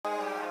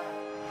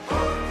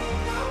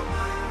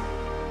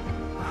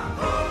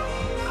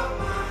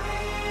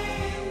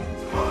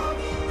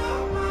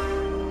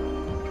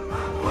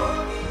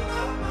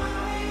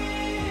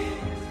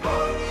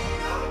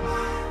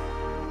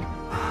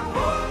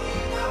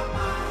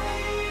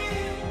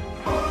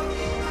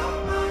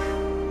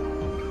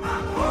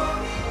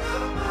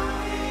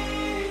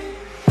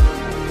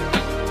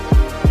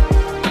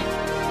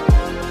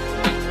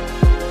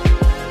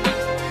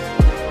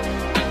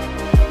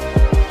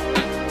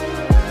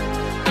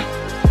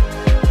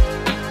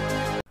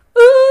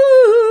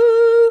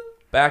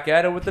Back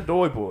at it with the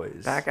Doi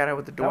Boys. Back at it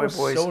with the Doi That was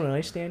Boys. so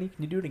nice, Danny.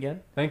 Can you do it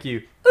again? Thank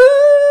you.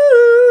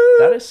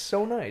 That is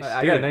so nice.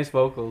 I got nice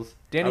vocals.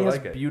 Danny I has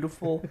like it.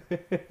 beautiful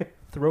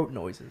throat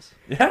noises.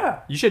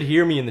 Yeah. You should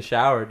hear me in the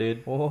shower,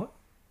 dude. What?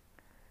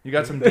 You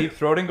got some deep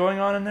throating going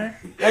on in there?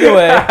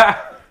 Anyway,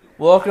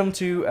 welcome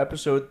to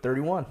episode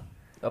 31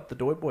 of the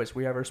Doi Boys.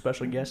 We have our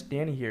special guest,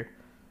 Danny, here,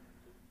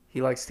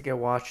 He likes to get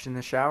watched in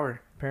the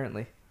shower.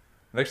 apparently.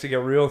 Likes to get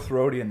real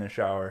throaty in the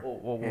shower.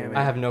 Yeah, man.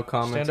 I have no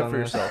comments Stand up on for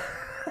this.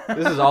 yourself.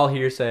 This is all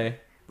hearsay.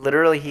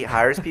 Literally, he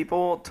hires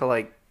people to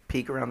like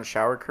peek around the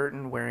shower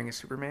curtain wearing a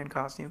Superman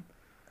costume.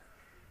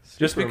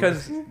 Just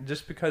because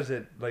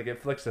it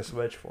flicks the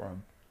switch for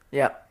him.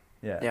 Yeah,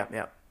 Yeah.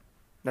 yeah.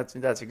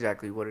 That's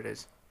exactly what it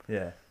is.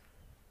 Yeah.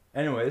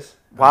 Anyways.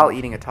 While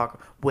eating a taco.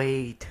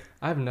 Wait.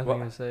 I have nothing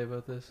What? to say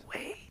about this.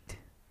 Wait.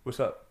 What's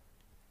up?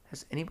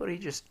 Has anybody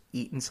just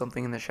eaten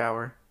something in the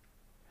shower?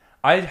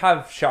 I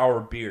have shower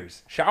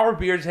beers. Shower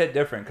beers hit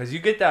different because you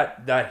get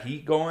that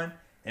heat going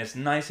and it's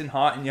nice and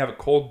hot and you have a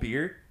cold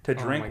beer to Oh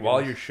drink my while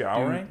goodness. you're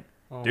showering.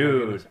 Oh my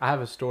Dude. goodness. I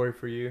have a story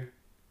for you.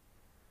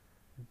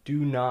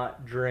 Do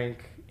not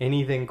drink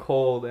anything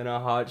cold in a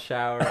hot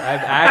shower.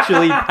 I've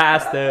actually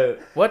passed out.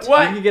 What? You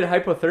can get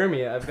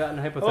hypothermia. I've gotten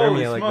hypothermia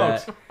Holy like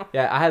smokes. that.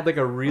 Yeah, I had like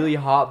a really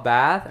hot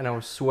bath and I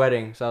was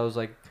sweating. So I was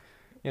like,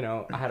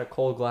 I had a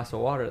cold glass of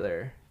water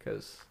there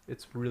because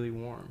it's really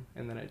warm.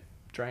 And then I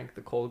drank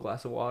the cold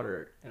glass of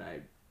water and I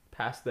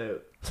passed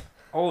out.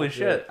 Holy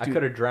shit. I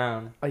could have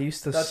drowned. I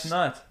used to That's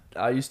nuts.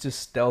 I used to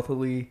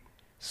stealthily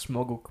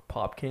smuggle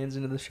pop cans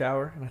into the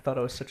shower, and I thought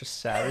I was such a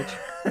savage.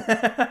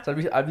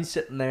 So I'd be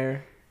sitting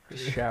there,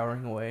 just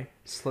showering away,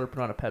 slurping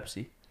on a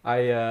Pepsi.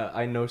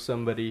 I know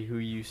somebody who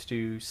used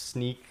to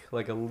sneak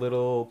like a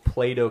little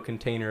Play-Doh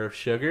container of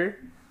sugar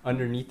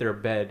underneath their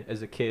bed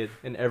as a kid,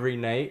 and every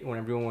night when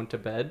everyone went to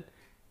bed,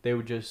 they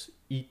would just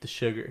eat the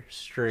sugar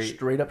straight.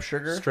 Straight up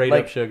sugar? Straight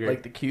Like- up sugar.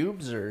 Like the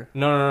cubes, or?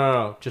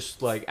 No.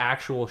 Just like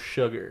actual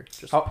sugar.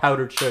 Just How-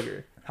 powdered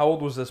sugar. How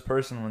old was this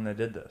person when they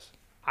did this?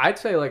 I'd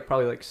say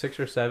probably 6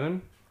 or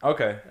 7.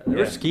 Okay. They Yeah.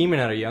 were scheming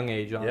at a young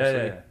age,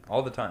 honestly. Yeah.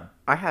 All the time.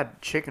 I had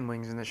chicken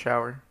wings in the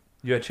shower.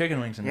 You had chicken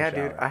wings in Yeah, the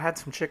shower. dude. I had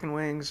some chicken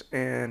wings,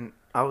 and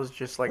I was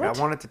just like, What?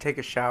 I wanted to take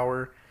a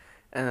shower,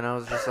 and then I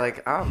was just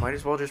like, I might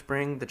as well just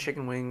bring the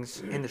chicken wings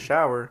in the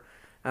shower,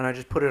 and I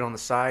just put it on the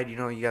side. You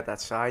know, you got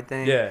that side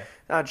thing. Yeah.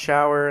 I'd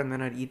shower, and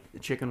then I'd eat the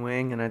chicken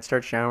wing, and I'd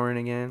start showering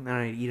again, and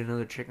I'd eat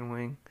another chicken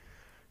wing.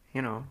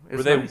 You know, it Were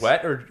was they nice.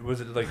 wet or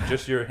was it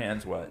just your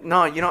hands wet?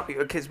 No,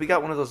 because we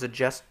got one of those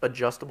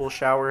adjustable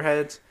shower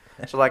heads,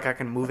 so like I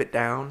can move it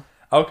down.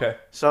 Okay.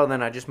 So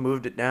then I just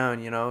moved it down,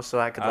 so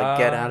I could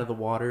get out of the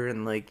water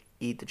and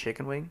eat the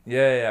chicken wing.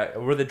 Yeah.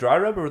 Were they dry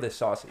rub or were they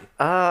saucy?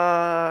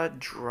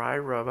 Dry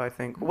rub, I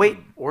think. Wait,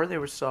 or they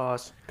were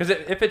sauce. Because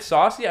if it's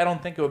saucy, I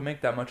don't think it would make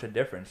that much a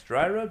difference.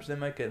 Dry rubs, they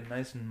might get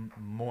nice and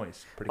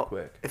moist pretty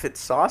quick. If it's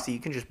saucy, you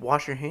can just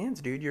wash your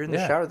hands, dude. You're in the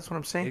Yeah. shower. That's what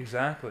I'm saying.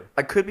 Exactly.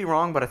 I could be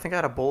wrong, but I think I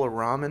had a bowl of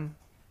ramen in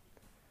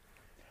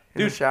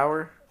the Dude,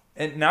 shower.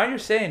 And now you're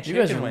saying You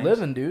chicken guys are wings.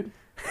 living, dude.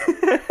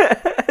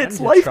 It's I need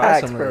to life try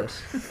hacks, some of bro.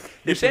 this.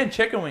 You're saying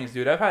chicken wings,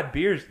 dude. I've had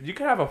beers. You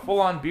could have a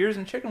full-on beers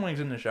and chicken wings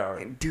in the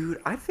shower.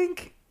 Dude, I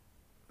think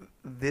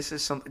this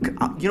is something.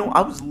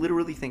 I was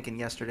literally thinking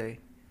yesterday.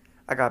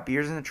 I got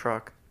beers in the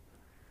truck,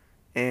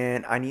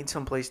 and I need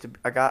some place to.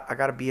 I got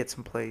to be at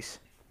some place.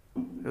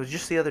 It was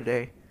just the other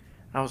day,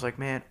 and I was like,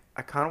 man,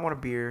 I kind of want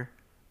a beer,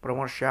 but I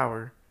want a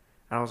shower.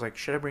 And I was like,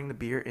 should I bring the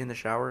beer in the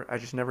shower? I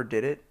just never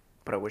did it,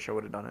 but I wish I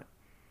would have done it.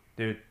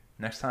 Dude,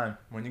 next time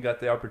when you got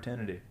the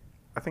opportunity,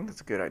 I think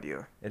that's a good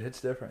idea. it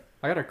hits different.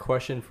 I got a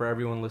question for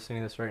everyone listening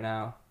to this right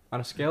now. On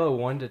a scale of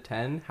 1 to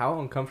 10, how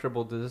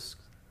uncomfortable does this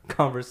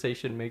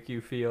conversation make you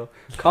feel?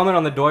 Comment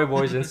on the Doi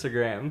Boys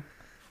Instagram.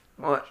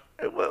 Well,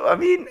 I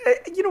mean,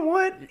 you know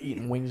what?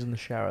 Eating wings in the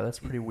shower. That's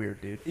pretty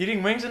weird, dude.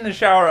 Eating wings in the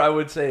shower, I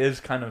would say, is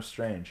kind of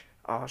strange.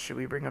 Oh, should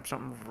we bring up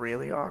something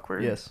really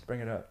awkward? Yes.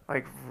 Bring it up.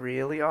 Like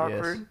really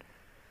awkward?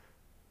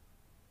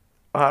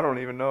 I don't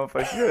even know if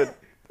I should.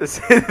 This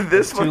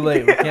It's too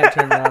late. We can't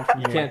turn around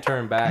from You here. can't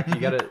turn back. You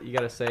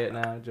gotta say it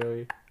now,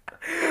 Joey.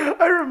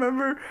 I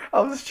remember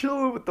I was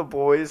chilling with the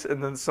boys,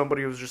 and then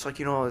somebody was just like,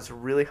 it's a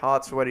really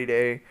hot, sweaty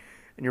day,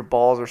 and your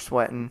balls are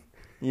sweating,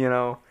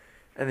 and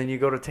then you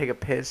go to take a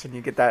piss, and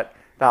you get that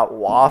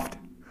waft.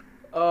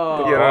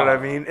 Oh, You know what I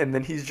mean? And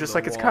then he's just The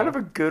like, it's kind of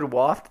waft. a good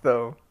waft,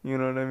 though. You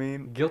know what I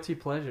mean? guilty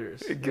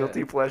pleasures.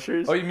 Guilty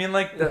pleasures. Oh, you mean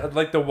like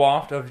the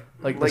waft of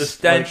Like the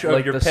stench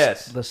of your the,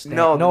 piss? The stank.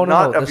 No, no,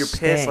 not no, of the your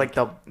piss, like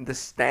stank. the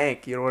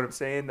stank. You know what I'm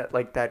saying?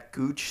 That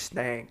gooch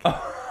stank.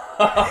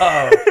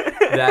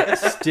 That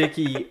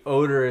sticky,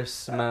 odorous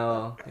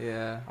smell.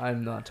 Yeah.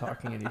 I'm not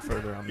talking any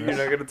further on You're this.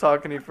 not gonna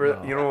talk any further.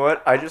 No. You know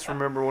what? I just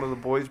remember one of the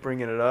boys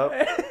bringing it up.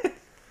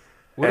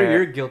 What are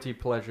your guilty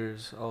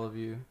pleasures, all of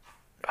you?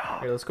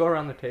 Here, let's go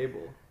around the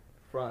table.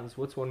 Franz,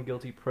 what's one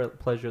guilty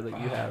pleasure that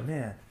you have?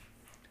 Man,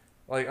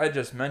 like I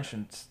just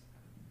mentioned,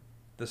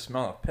 the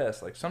smell of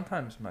piss. Like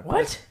sometimes my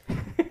What?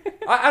 piss,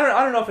 I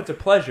don't know if it's a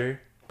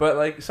pleasure, but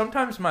like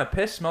sometimes my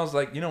piss smells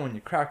like when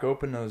you crack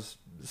open those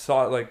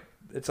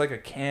it's like a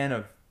can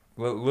of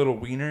little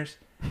wieners,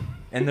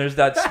 and there's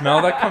that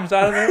smell that comes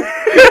out of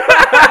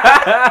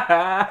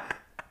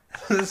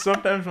there.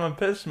 Sometimes my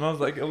piss smells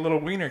like a little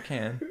wiener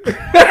can.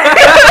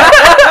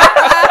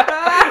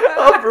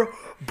 Oh,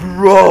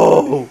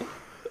 bro. Oh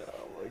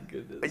my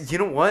goodness. You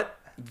know what?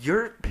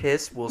 Your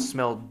piss will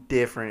smell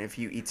different if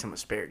you eat some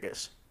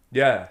asparagus.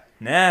 Yeah,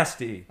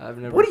 nasty. I've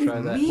never What do you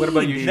tried that. mean, What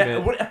about you, dude?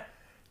 Schmidt?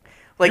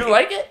 Like, you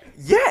like it?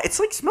 yeah, it's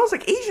like smells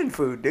like Asian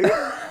food, dude. And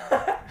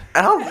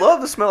I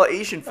love the smell of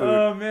Asian food.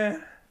 Oh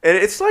man. And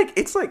it's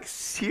like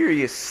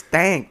serious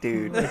stank,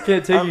 dude. I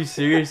can't take you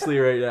seriously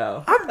right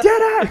now. I'm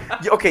dead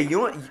at. Okay, you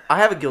know what? I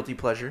have a guilty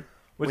pleasure.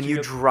 What's When your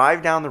you guil-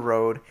 drive down the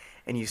road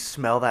and you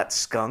smell that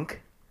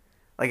skunk,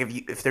 like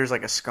if there's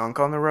like a skunk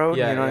on the road,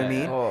 Yeah, you know what I yeah,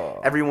 mean?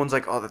 Oh. Everyone's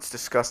like, "Oh, that's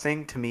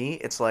disgusting." To me,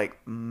 it's like,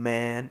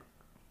 man,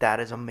 that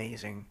is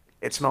amazing.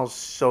 It smells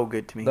so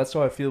good to me. That's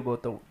how I feel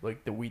about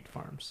the wheat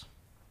farms.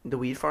 The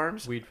weed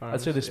farms. Weed farms.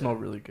 I'd say they yeah. smell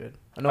really good.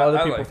 I know I other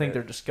people like think it.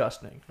 they're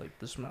disgusting, like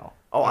the smell.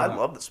 Oh, I Yeah.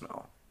 love the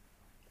smell.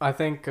 I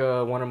think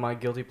one of my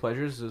guilty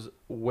pleasures is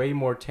way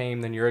more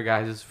tame than your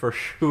guys' for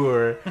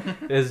sure.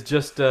 Is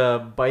just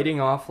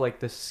biting off like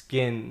the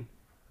skin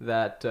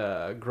that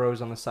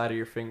grows on the side of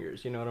your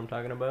fingers. You know what I'm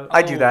talking about?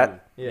 I do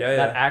that. Yeah,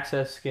 That yeah.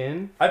 access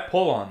skin. I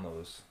pull on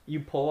those. You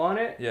pull on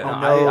it. Yeah. Oh,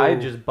 No, no. I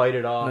just bite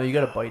it off. No, you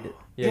gotta bite it.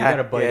 yeah, you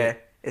gotta bite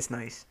it. It's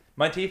nice.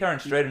 My teeth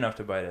aren't straight enough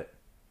to bite it.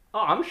 Oh,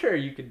 I'm sure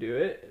you could do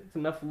it. It's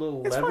enough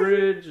little It's fine.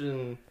 leverage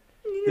and.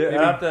 Yeah, Maybe I'd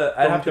go have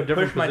to into a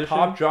different push my position?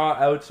 top jaw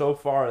out so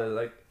far that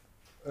like,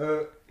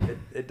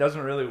 it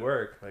doesn't really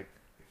work. Like,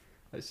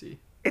 I see.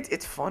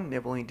 It's fun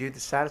nibbling, dude. The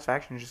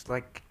satisfaction is just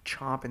like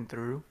chomping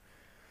through.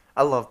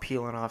 I love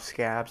peeling off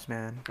scabs,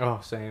 man. Oh,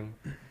 same.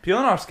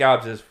 peeling off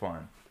scabs is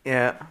fun,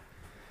 Yeah.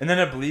 and then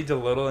it bleeds a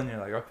little, and you're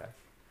like, okay,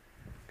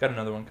 got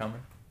another one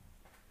coming.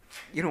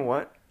 You know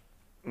what?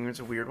 It's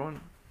a weird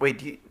one.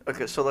 Wait,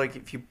 okay, so like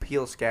if you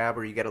peel a scab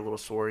or you get a little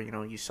sore,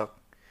 you suck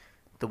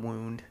the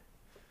wound.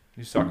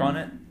 You suck on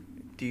it?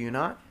 Do you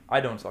not? I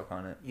don't suck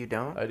on it. You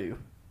don't? I do.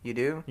 You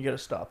do? You gotta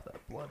stop that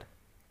blood.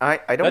 I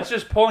don't. That's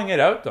just pulling it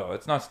out, though.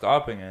 It's not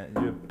stopping it.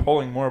 You're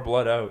pulling more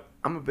blood out.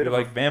 I'm a bit You're of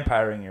like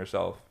vampiring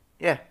yourself.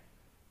 yeah.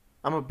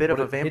 I'm a bit But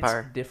of a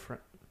vampire. It's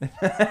different.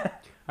 I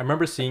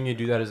remember seeing you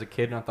do that as a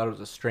kid, and I thought it was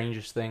the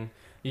strangest thing.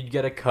 You'd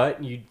get a cut,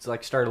 and you'd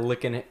like start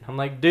licking it. I'm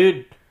like,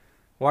 dude,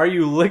 why are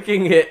you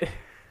licking it?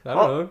 I don't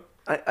Well, know.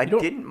 I You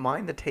don't- didn't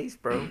mind the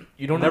taste, bro.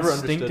 You don't Never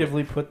understood it.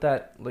 instinctively put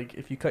that, like,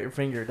 if you cut your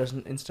finger, it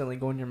doesn't instantly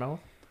go in your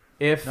mouth?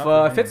 If Not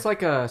for if me. it's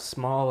like a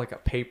small, like a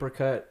paper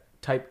cut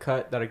type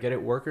cut that I get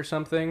at work or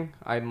something,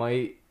 I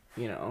might,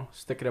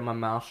 stick it in my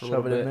mouth a little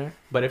Shove it bit. in there?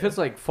 But if it's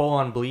like full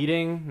on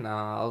bleeding,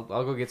 nah,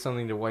 I'll go get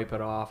something to wipe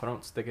it off. I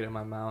don't stick it in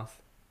my mouth.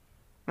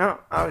 No,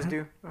 I always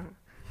do.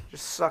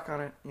 Just suck on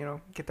it,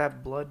 get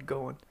that blood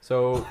going.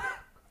 So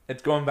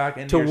It's going back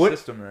into To your what-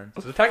 system then.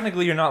 So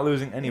technically, you're not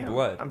losing any Yeah,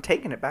 blood. I'm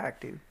taking it back,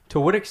 dude. to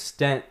what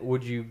extent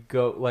would you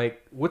go?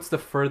 Like, what's the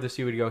furthest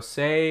you would go?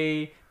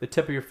 Say the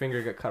tip of your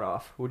finger got cut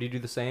off. Would you do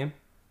the same?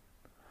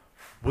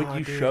 Would Oh,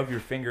 you dude. shove your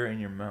finger in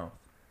your mouth?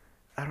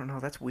 I don't know.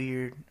 That's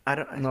weird. I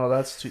don't. No,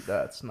 that's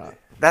not.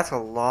 That's a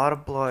lot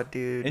of blood,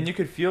 dude. And you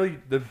could feel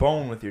the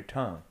bone with your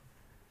tongue.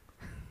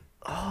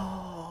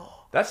 Oh.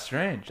 That's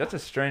strange. That's a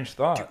strange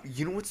thought.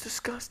 You know what's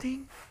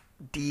disgusting?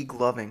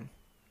 Degloving.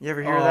 You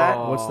ever hear that?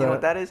 Oh. What's You know that?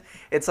 what that is?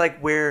 It's like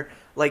where,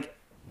 like,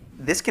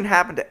 this can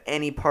happen to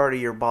any part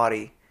of your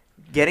body.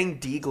 Getting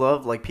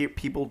degloved, like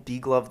people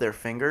deglove their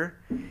finger.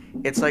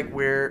 It's like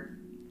where,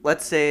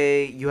 let's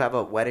say you have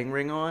a wedding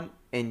ring on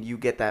and you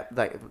get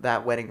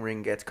that wedding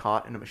ring gets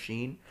caught in a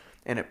machine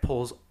and it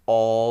pulls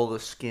all the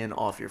skin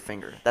off your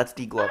finger. That's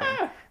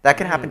degloving. That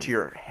can happen to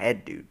your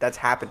head, dude. That's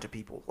happened to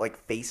people, like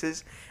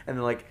faces. And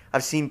then, like,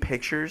 I've seen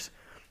pictures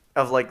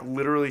of, like,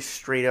 literally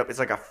straight up. It's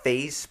like a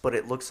face, but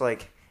it looks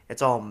like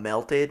it's all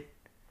melted.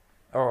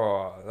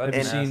 Oh, that's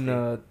Have you nasty. seen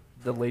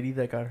the lady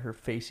that got her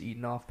face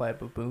eaten off by a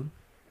baboon?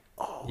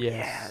 Oh, Yes.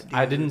 yeah, dude.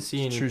 I didn't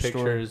see any True story.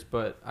 pictures,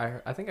 but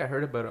I think I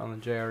heard about it on the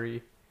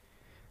JRE.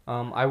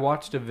 I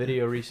watched a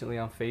video recently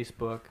on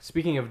Facebook.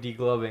 Speaking of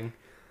degloving,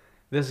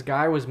 this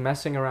guy was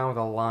messing around with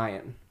a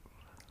lion.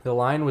 The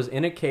lion was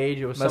in a cage.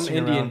 It was some Messing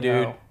Indian around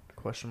dude. how?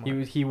 Question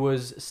mark. He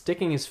was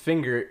sticking his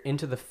finger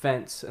into the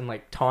fence and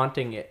like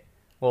taunting it.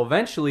 Well,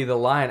 eventually the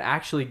lion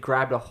actually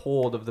grabbed a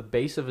hold of the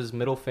base of his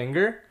middle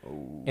finger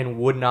and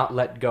would not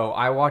let go.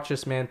 I watched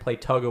this man play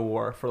tug of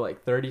war for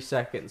like 30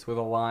 seconds with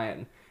a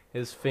lion.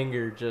 His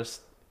finger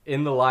just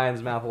in the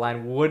lion's mouth. The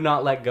lion would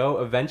not let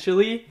go.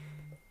 Eventually,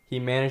 he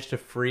managed to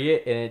free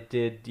it, and it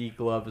did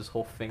deglove his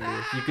whole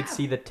finger. You could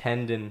see the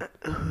tendon.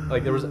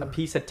 Like, there was a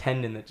piece of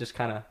tendon that just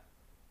kind of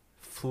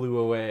flew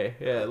away.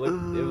 Yeah, it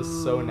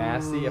was so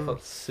nasty. I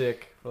felt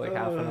sick for like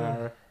half an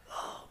hour.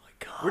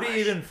 Where do you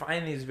even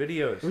find these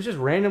videos? It was just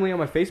randomly on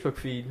my Facebook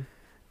feed.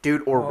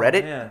 Dude, or Oh,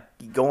 Reddit. man.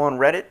 You go on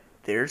Reddit,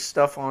 there's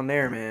stuff on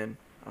there, man.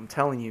 I'm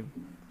telling you.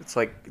 It's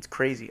like, it's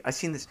crazy. I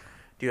seen this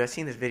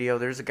video.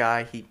 There's a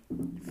guy, he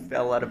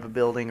fell out of a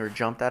building or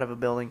jumped out of a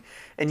building.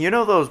 And you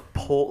know those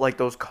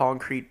those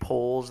concrete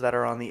poles that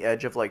are on the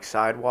edge of like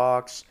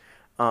sidewalks?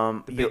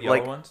 The big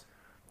yellow ones?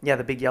 Yeah,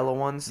 the big yellow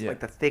ones, Yeah. like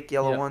the thick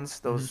yellow Yep. ones,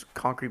 those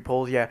concrete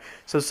poles. Yeah.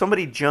 So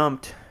somebody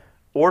jumped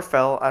or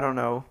fell. I don't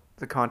know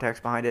the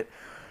context behind it,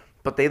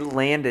 but they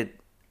landed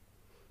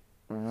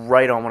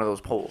right on one of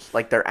those poles,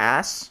 like their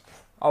ass,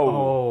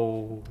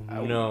 Oh.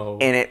 Oh, no.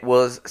 and it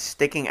was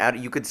sticking out.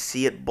 You could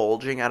see it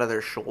bulging out of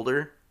their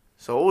shoulder,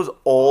 so it was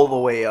all the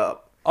way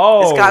up.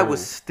 Oh. This guy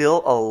was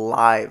still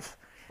alive.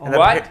 And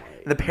What?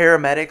 The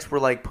paramedics were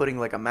like putting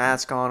like a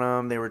mask on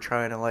him. They were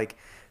trying to like,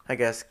 I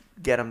guess,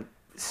 get him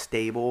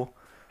stable.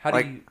 How do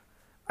like, you?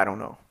 I don't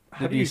know.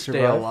 How Did do he you stay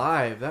survive?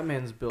 alive? That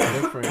man's built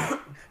different.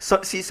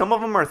 So see, some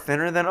of them are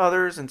thinner than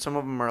others, and some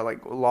of them are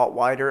like a lot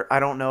wider. I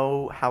don't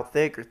know how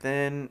thick or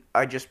thin.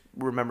 I just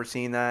remember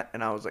seeing that,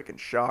 and I was like in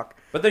shock.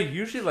 But they're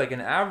usually like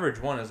an average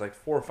one is like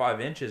 4 or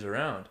 5 inches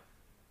around.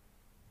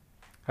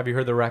 Have you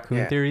heard the raccoon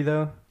Yeah. theory,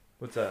 though?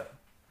 What's that?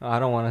 I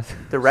don't want to.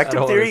 The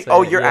rectum theory.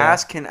 Oh, your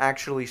ass can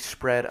actually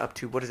spread up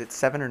to what is it,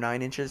 7 or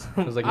 9 inches?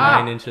 It was like Ah!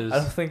 9 inches. I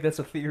don't think that's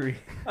a theory.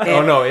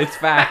 Oh, no, it's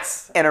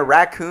facts. And a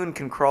raccoon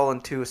can crawl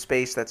into a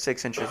space that's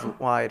 6 inches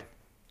wide.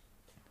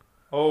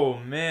 Oh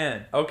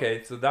man.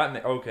 Okay, so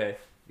that okay.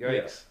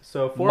 Yikes.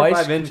 So 4 Mice or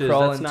 5 can inches,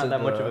 crawl that's not into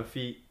that much the- of a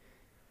feat.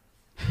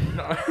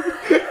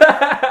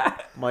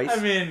 Mice.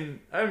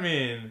 I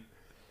mean,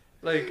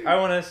 like I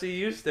want to see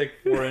you stick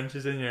 4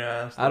 inches in your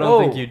ass. I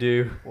don't think Whoa. you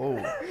do. Whoa.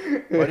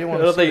 Why do you I want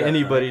to don't see think that?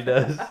 anybody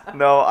does.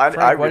 No, I Frank,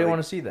 why really, do you want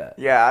to see that?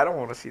 Yeah, I don't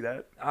want to see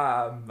that.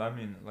 I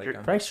mean,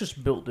 like Frank's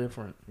just built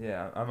different.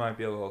 yeah, I might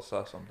be a little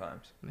sus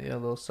sometimes. Yeah, a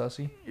little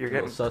sussy. You're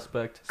Little getting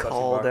Suspect. Sussy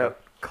called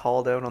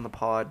vodka. out on the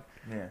pod.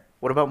 Yeah.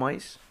 What about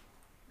mice?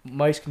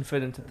 Mice can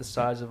fit into the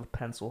size of a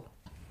pencil.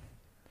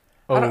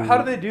 How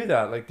do they do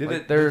that? Like,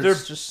 Like, they're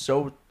just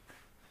so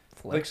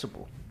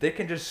flexible. they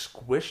can just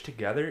squish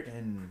together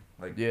and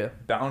like Yeah.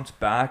 bounce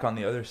back on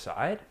the other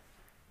side.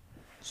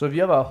 So if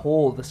you have a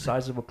hole the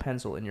size of a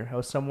pencil in your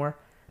house somewhere,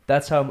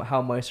 that's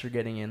how mice are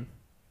getting in.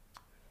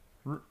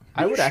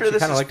 I you would sure actually this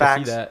kind of is like facts?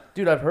 to see that.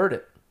 Dude, I've heard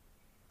it.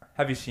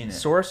 Have you seen it?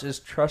 Source is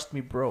trust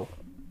me, bro.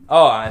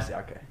 Oh, I see.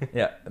 Okay.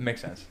 Yeah, that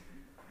makes sense.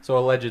 So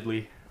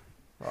allegedly.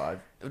 Oh,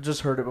 I've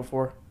just heard it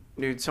before.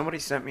 Dude, somebody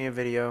sent me a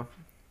video.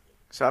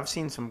 So I've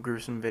seen some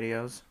gruesome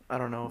videos. I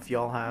don't know if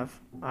y'all have.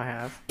 I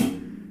have.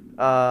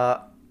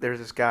 There's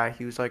this guy.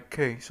 He was like,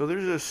 okay, so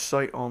there's this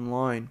site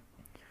online.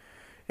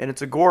 And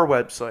it's a gore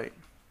website.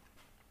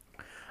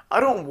 I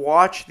don't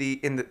watch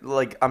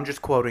I'm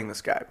just quoting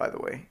this guy, by the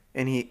way.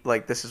 And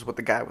this is what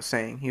the guy was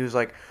saying. He was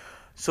like,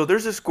 so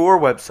there's this gore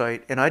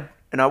website, and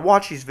I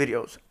watch these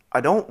videos.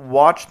 I don't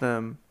watch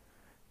them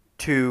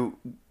to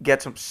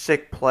get some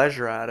sick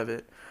pleasure out of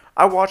it.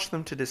 I watch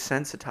them to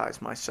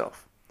desensitize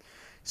myself.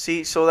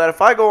 See, so that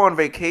if I go on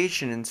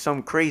vacation in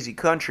some crazy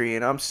country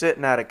and I'm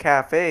sitting at a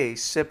cafe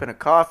sipping a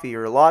coffee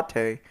or a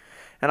latte,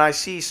 and I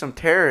see some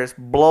terrorist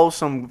blow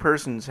some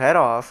person's head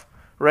off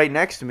right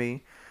next to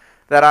me,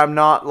 that I'm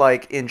not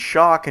like in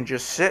shock and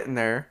just sitting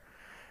there.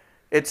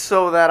 It's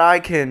so that I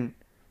can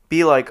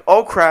be like,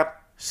 oh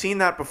crap, seen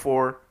that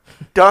before,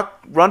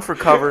 duck, run for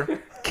cover,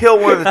 kill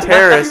one of the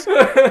terrorists,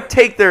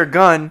 take their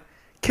gun,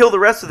 kill the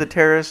rest of the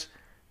terrorists,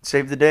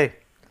 save the day.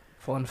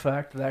 Fun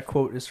fact, that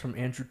quote is from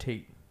Andrew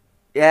Tate,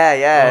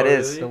 Yeah, Oh, it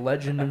is. really? the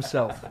legend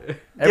himself.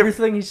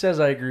 Everything he says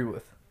I agree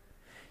with.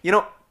 You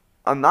know,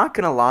 I'm not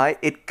gonna lie.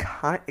 It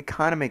kind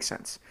of makes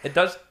sense. It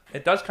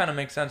does kind of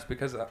make sense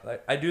because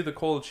I do the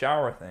cold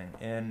shower thing,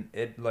 and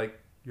it like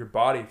your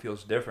body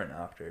feels different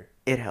after.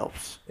 It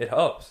helps. It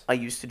helps. I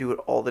used to do it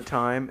all the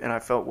time, and I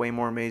felt way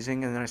more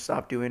amazing. And then I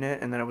stopped doing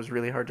it, and then it was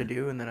really hard to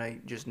do, and then I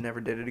just never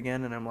did it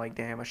again. And I'm like,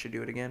 damn, I should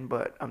do it again,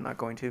 but I'm not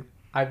going to.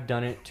 I've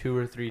done it 2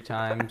 or 3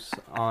 times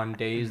on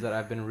days that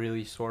I've been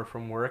really sore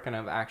from work, and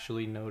I've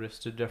actually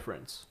noticed a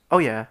difference. Oh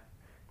yeah,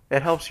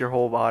 it helps your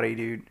whole body,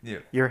 dude. Yeah.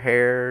 Your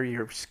hair,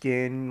 your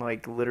skin,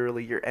 like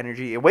literally your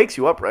energy. It wakes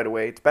you up right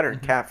away. It's better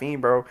than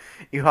caffeine, bro.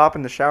 You hop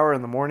in the shower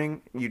in the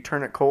morning, you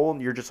turn it cold,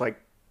 and you're just like,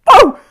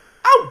 oh,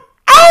 ow,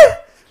 ah!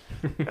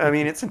 I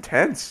mean, it's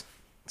intense.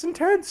 It's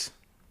intense.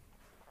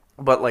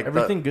 But like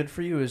Everything good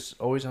for you is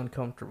always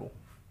uncomfortable,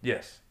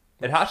 Yes.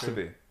 It has to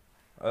be.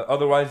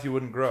 Otherwise, you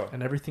wouldn't grow.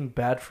 and everything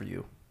bad for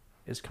you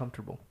is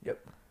comfortable. Yep.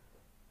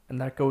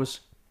 And that goes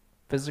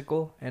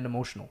physical and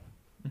emotional,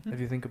 Mhm. if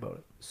you think about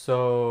it.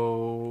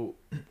 So,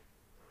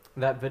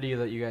 that video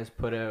that you guys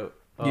put out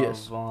of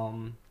Yes.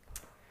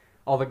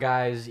 all the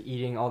guys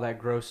eating all that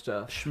gross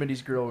stuff.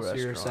 Schmitty's Grill So Restaurant.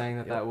 you're saying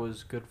that Yep. that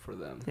was good for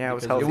them. Yeah, it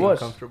was because healthy. It was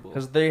comfortable.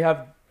 because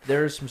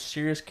there's some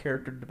serious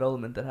character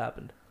development that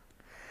happened.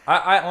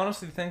 I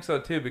honestly think so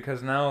too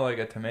because now like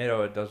a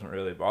tomato, it doesn't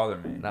really bother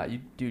me. Nah,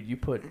 you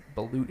put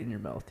balut in your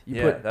mouth. You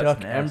Yeah, put that's duck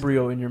nasty.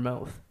 embryo in your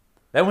mouth.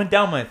 That went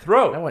down my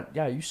throat.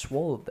 You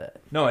swallowed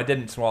that. No, I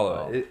didn't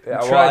swallow Oh. it. You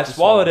Well, tried I to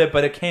swallowed swallow it,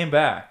 but it came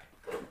back.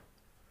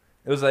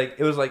 It was like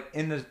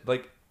in the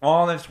like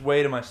on its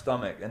way to my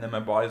stomach, and then my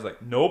body's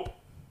like, nope.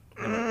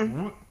 And it went,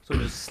 whoop. So it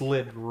just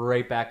slid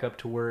right back up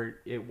to where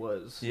it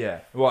was. Yeah.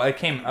 Well, it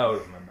came out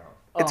of my mouth.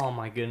 Oh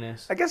my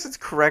goodness. I guess it's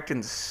correct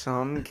in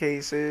some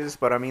cases,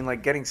 but I mean,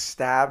 like getting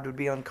stabbed would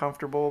be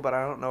uncomfortable. But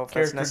I don't know if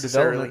that's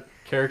necessarily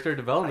Character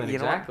development, You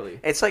know what? exactly.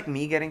 It's like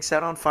me getting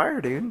set on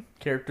fire, dude.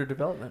 Character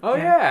development. Oh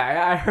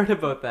yeah, I heard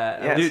about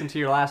that. Yeah. I listened to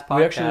your last podcast.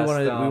 We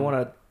actually want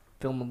to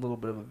film a little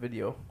bit of a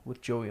video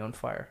with Joey on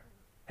fire.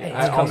 Hey, It's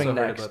I coming also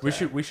heard next. about We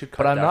that. should cut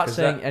But I'm that, not 'cause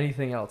saying that-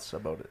 anything else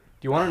about it.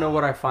 Do you want to know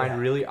what I find Yeah.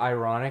 really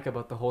ironic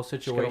about the whole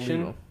Just gotta leave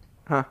situation?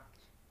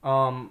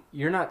 him.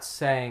 You're not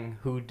saying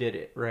who did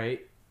it,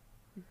 right?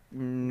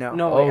 No.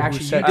 No, Oh, who actually,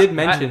 you said- did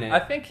mention it. I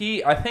think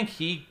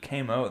he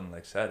came out and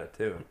like said it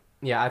too.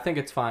 Yeah, I think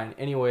it's fine.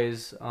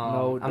 Anyways,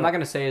 No, I'm not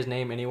gonna say his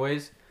name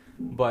anyways,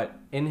 but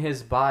in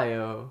his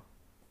bio,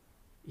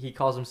 he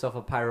calls himself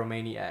a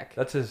pyromaniac,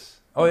 That's his.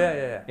 Oh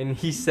yeah. and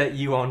he set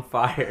you on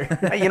fire.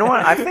 Hey, you know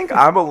what? I think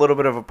I'm a little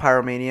bit of a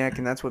pyromaniac,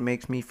 and that's what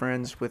makes me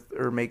friends with,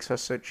 or makes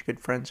us such good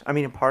friends. I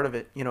mean, a part of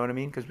it, you know what I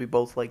mean? Because we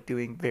both like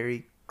doing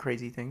very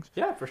crazy things.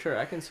 Yeah, for sure,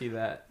 I can see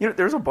that. You know,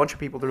 there's a bunch of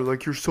people that are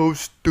like, "You're so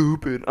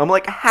stupid." I'm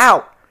like,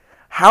 "How?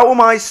 How am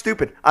I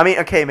stupid?" I mean,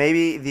 okay,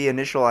 maybe the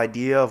initial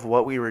idea of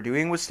what we were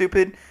doing was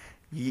stupid.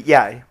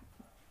 Yeah,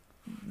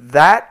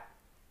 that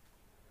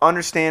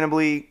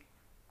understandably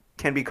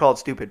can be called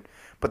stupid.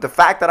 But the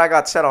fact that I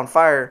got set on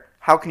fire,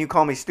 how can you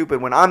call me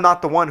stupid when I'm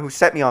not the one who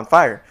set me on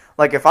fire?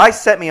 Like, if I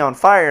set me on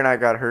fire and I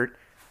got hurt,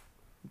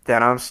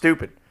 then I'm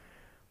stupid.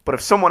 But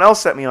if someone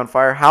else set me on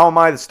fire, how am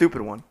I the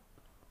stupid one?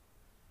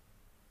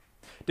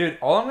 Dude,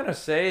 all I'm gonna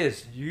say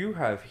is you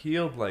have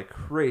healed like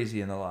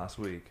crazy in the last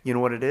week. You know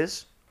what it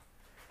is?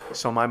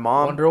 So my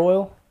mom... Wonder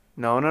oil?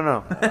 No.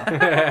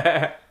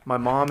 My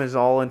mom is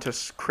all into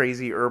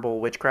crazy herbal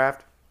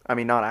witchcraft. I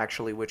mean, not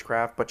actually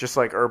witchcraft, but just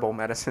like herbal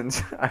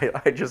medicines.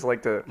 I just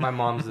like to My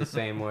mom's the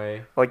same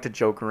way.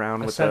 joke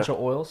around with Essential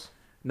oils?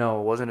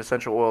 No, it wasn't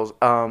essential oils.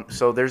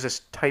 So there's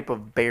this type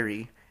of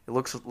berry. It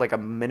looks like a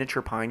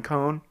miniature pine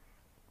cone,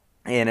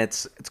 and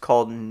it's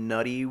called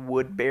nutty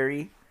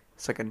woodberry.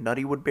 It's like a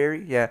nutty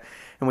woodberry, yeah.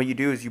 And what you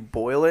do is you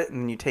boil it,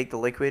 and you take the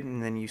liquid,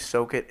 and then you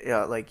soak it,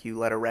 like you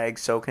let a rag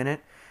soak in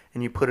it,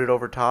 and you put it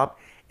over top,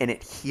 and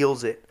it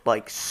heals it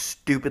like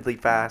stupidly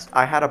fast.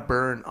 I had a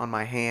burn on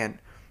my hand,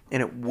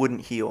 and it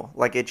wouldn't heal.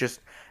 Like it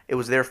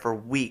was there for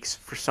weeks.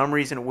 For some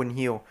reason, it wouldn't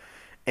heal.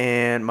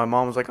 And my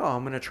mom was like, "Oh,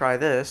 I'm gonna try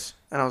this,"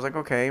 and I was like,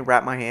 "Okay."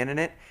 Wrap my hand in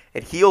it.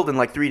 It healed in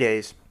like 3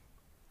 days.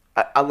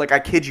 I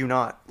kid you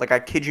not. Like I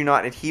kid you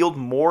not. It healed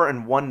more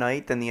in one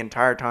night than the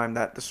entire time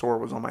that the sore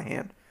was on my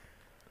hand.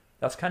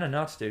 That's kind of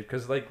nuts, dude.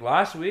 Because like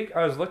last week,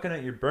 I was looking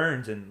at your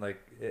burns and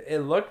like it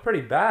looked pretty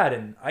bad,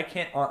 and I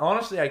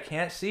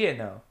can't see it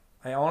now.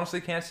 I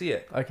honestly can't see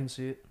it. I can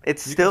see it.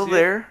 It's You still can see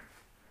there,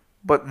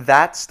 but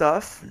that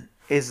stuff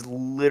is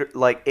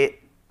like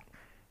it.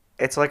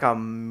 It's like a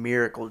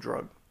miracle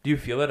drug. Do you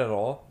feel it at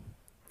all?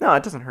 No,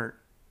 it doesn't hurt.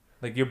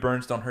 Like your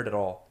burns don't hurt at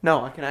all.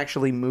 No, I can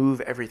actually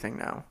move everything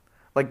now.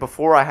 Like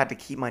before, I had to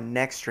keep my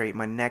neck straight.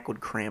 My neck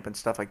would cramp and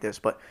stuff like this.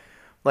 But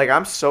like,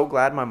 I'm so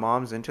glad my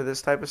mom's into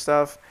this type of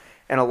stuff.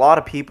 And a lot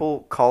of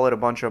people call it a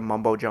bunch of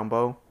mumbo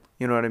jumbo.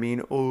 You know what I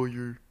mean? Oh,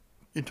 you're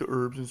into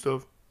herbs and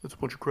stuff. That's a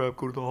bunch of crap.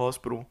 Go to the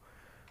hospital.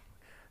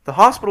 The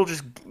hospital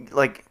just,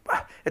 like,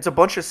 it's a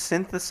bunch of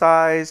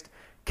synthesized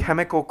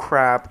chemical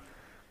crap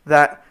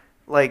that,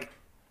 like...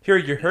 Here,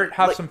 you're hurt.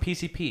 Have Like- some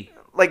PCP.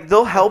 Like,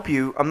 they'll help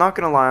you. I'm not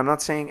going to lie. I'm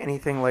not saying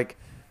anything like...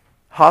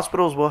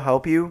 Hospitals will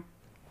help you.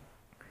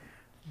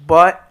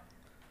 But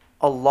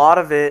a lot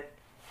of it...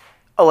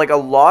 Like, a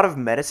lot of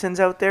medicines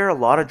out there, a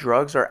lot of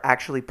drugs are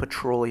actually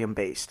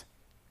petroleum-based.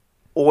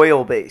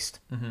 Oil-based.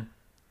 Mhm.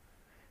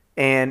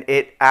 And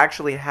it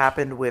actually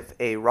happened with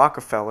a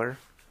Rockefeller.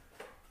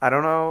 I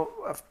don't know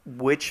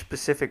which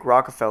specific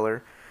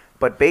Rockefeller,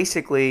 but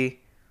basically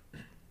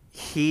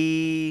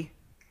he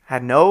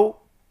had no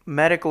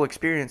medical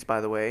experience,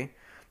 by the way,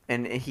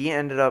 and he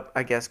ended up,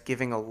 I guess,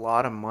 giving a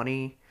lot of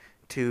money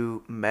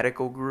to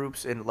medical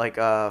groups and like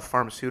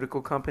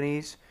pharmaceutical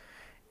companies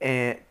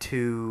and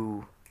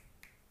to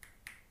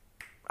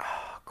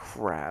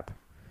crap.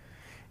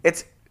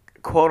 It's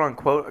quote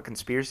unquote a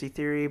conspiracy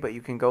theory, but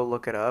you can go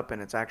look it up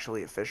and it's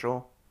actually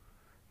official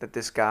that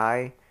this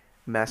guy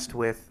messed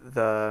with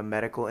the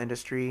medical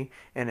industry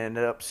and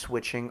ended up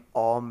switching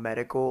all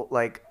medical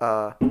like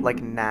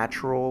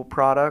natural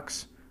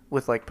products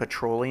with like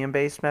petroleum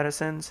based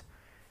medicines.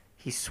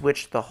 He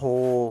switched the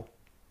whole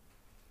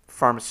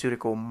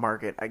pharmaceutical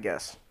market, I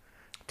guess,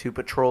 to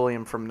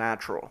petroleum from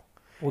natural.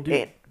 Well, dude,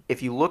 And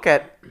if you look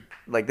at,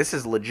 like, this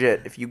is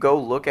legit. If you go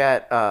look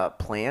at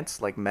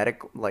plants, like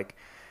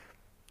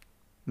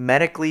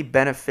medically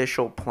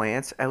beneficial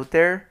plants out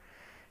there,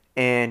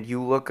 and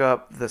you look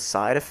up the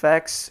side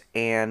effects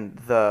and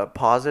the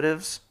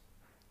positives,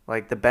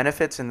 like the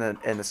benefits and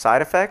the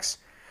side effects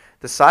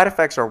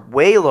are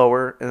way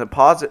lower, and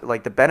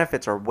the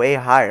benefits are way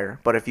higher.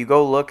 But if you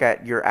go look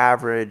at your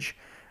average,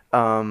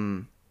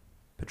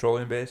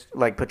 Petroleum based.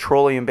 like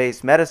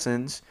petroleum-based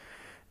medicines,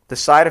 the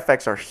side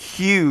effects are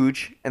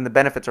huge and the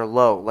benefits are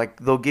low. Like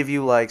they'll give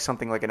you like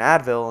something like an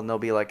Advil and they'll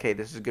be like, hey,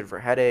 this is good for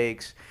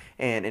headaches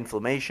and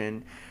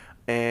inflammation.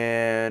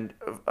 And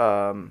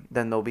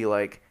then they'll be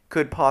like,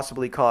 could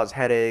possibly cause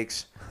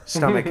headaches,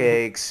 stomach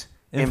aches,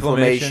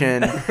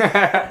 Inflammation.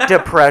 inflammation,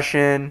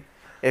 depression.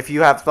 If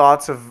you have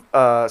thoughts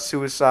of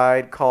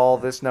suicide, call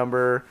this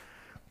number.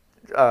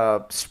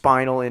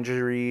 Spinal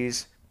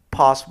injuries,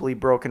 possibly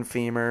broken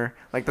femur.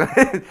 Like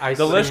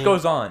The list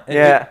goes on. And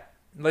yeah.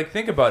 like,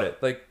 think about it.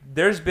 Like,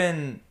 there's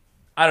been,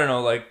 I don't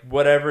know, like,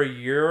 whatever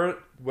your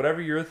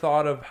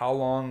thought of how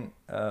long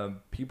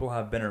people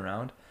have been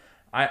around.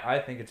 I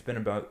think it's been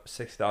about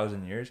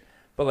 6,000 years.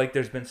 But, like,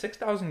 there's been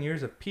 6,000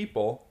 years of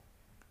people.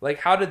 Like,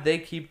 how did they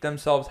keep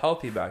themselves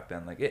healthy back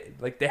then?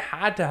 Like they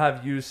had to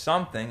have used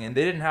something, and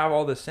they didn't have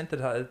all this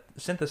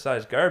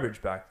synthesized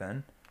garbage back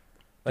then.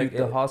 Like, Dude,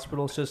 the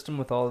hospital system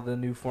with all of the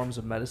new forms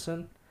of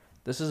medicine,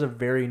 this is a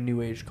very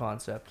new age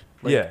concept.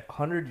 Like, Yeah.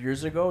 100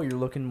 years ago, you're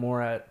looking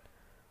more at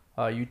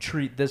you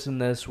treat this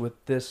and this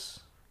with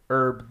this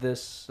herb,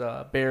 this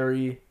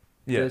berry,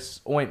 this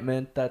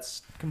ointment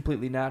that's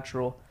completely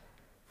natural.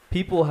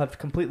 People have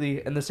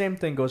completely, and the same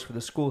thing goes for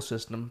the school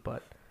system,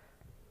 but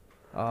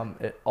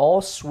it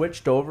all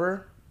switched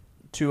over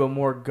to a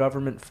more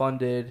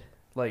government-funded,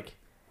 like,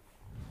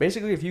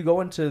 basically if you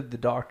go into the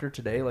doctor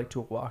today, like to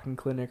a walk-in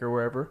clinic or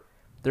wherever,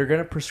 they're going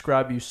to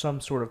prescribe you some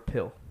sort of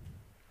pill.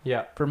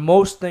 Yeah. For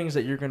most things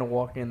that you're going to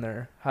walk in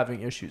there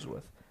having issues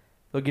with.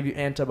 They'll give you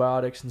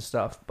antibiotics and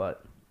stuff,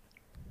 but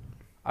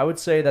I would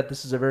say that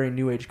this is a very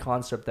new age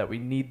concept that we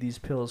need these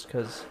pills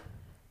because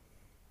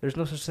there's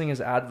no such thing as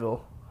Advil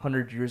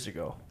 100 years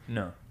ago.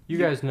 No. You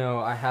guys know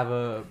I have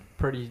a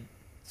pretty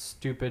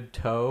stupid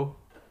toe.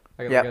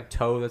 I got Yep. like a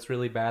toe that's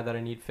really bad that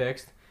I need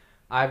fixed.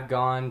 I've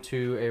gone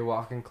to a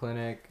walk-in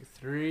clinic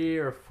 3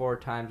 or 4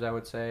 times, I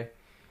would say.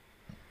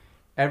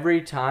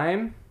 Every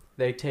time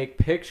they take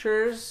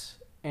pictures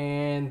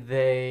and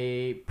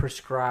they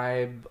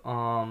prescribe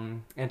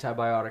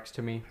antibiotics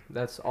to me.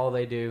 That's all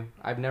they do.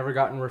 I've never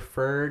gotten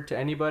referred to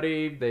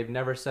anybody. They've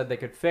never said they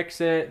could fix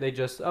it. They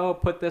just,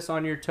 put this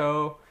on your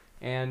toe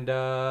and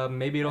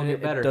maybe it'll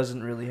get better. It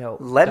doesn't really help.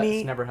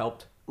 That's never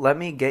helped. Let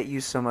me get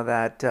you some of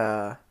that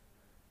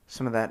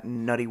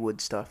nutty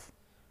wood stuff.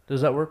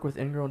 Does that work with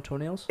ingrown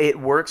toenails? It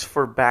works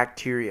for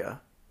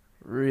bacteria.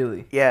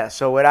 Really? Yeah,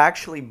 so it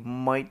actually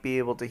might be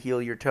able to heal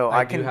your toe.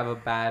 I do have a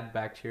bad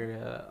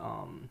bacteria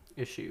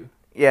issue.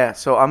 Yeah,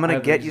 so I'm gonna I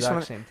have get the you some.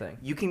 exact same thing.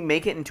 You can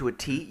make it into a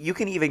tea. You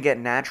can even get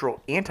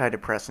natural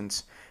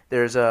antidepressants.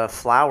 There's a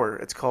flower.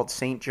 It's called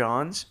St.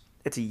 John's.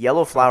 It's a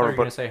yellow I flower, thought you were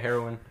but gonna say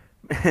heroin.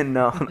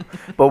 no.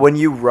 But when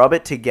you rub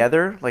it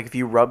together, like if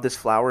you rub this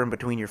flower in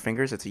between your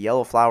fingers, it's a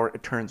yellow flower.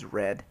 It turns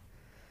red,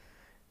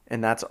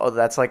 and that's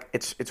like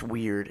it's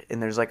weird.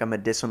 And there's like a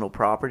medicinal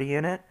property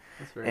in it,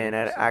 and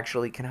it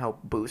actually can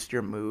help boost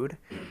your mood.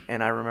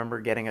 And I remember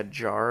getting a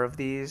jar of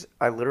these.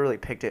 I literally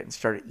picked it and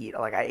started eating.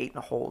 Like I ate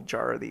a whole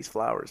jar of these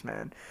flowers,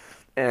 man.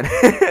 And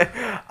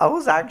I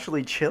was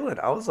actually chilling.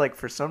 I was like,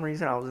 for some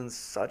reason, I was in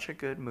such a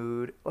good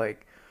mood.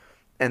 Like.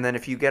 And then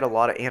if you get a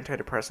lot of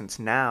antidepressants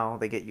now,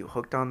 they get you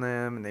hooked on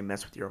them and they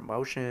mess with your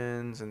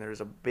emotions, and there's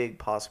a big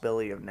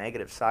possibility of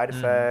negative side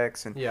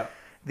effects. And Yeah.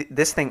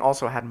 this thing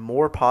also had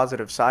more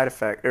positive side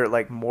effect or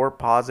like more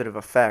positive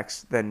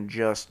effects than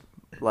just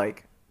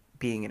like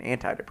being an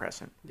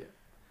antidepressant. Yeah.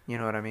 You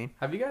know what I mean?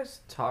 Have you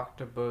guys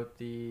talked about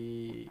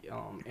the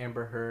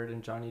Amber Heard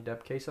and Johnny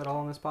Depp case at all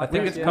on this podcast? I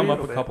think it's yet? come up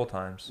a little bit. couple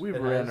times. We've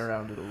It ran has.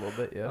 around it a little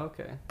bit, yeah.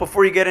 Okay.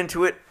 Before you get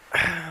into it,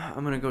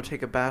 I'm going to go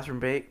take a bathroom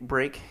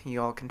break.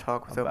 You all can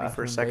talk without me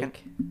for a second.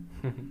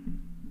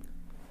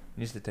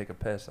 Needs to take a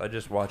piss. I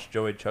just watched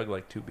Joey chug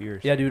like 2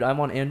 beers. Yeah, dude, I'm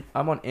on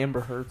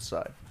Amber Heard's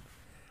side.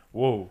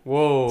 Whoa.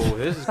 Whoa,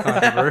 this is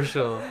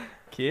controversial.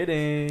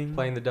 Kidding.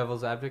 Playing the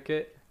devil's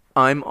advocate.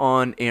 I'm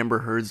on Amber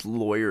Heard's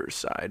lawyer's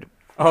side.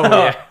 Oh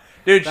yeah.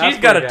 Dude, That's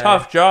she's got a pretty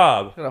tough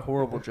job. She's got a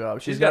horrible job.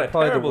 She's She's got got a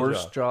probably the terrible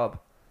worst job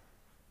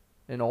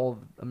in all of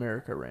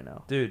America right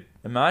now. Dude,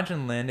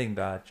 imagine landing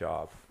that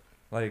job.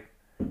 Like,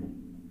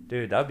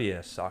 dude, that'd be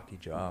a sucky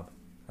job.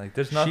 Like,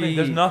 there's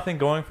nothing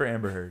going for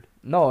Amber Heard.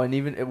 No, and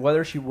even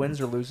whether she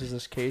wins or loses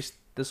this case,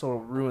 this will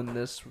ruin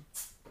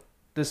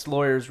this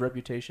lawyer's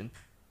reputation.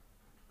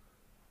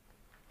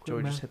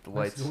 Joey just hit the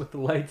lights. With the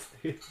lights,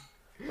 dude.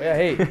 Well, yeah,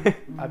 hey,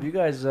 have you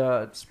guys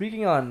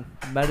speaking on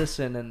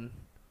medicine and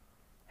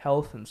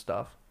health and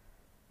stuff?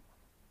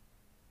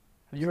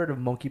 Have you heard of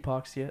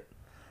monkeypox yet?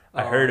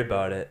 I heard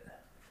about it.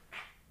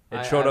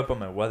 It showed I've- up on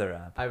my weather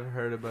app. I've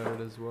heard about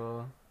it as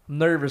well. I'm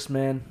nervous,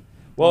 man.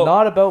 Well,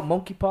 Not about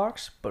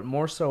monkeypox, but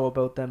more so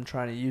about them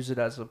trying to use it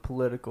as a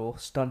political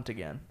stunt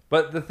again.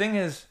 but the thing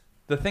is,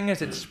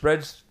 it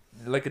spreads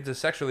like it's a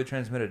sexually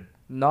transmitted.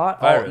 Not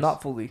Virus.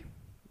 not fully.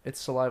 It's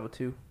saliva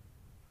too.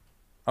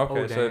 Okay,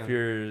 Oh, so if damn.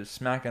 you're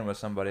smacking with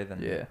somebody, then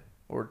Yeah,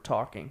 or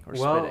talking or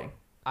Well, spitting.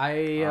 I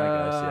guess,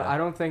 yeah. I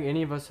don't think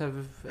any of us have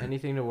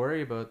anything to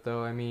worry about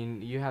though. I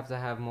mean, you have to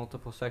have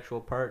multiple sexual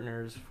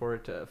partners for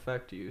it to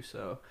affect you.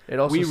 So It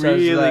also we says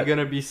really that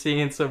gonna be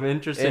seeing some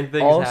interesting it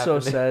things. also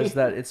happening. says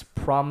that it's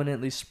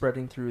prominently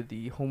spreading through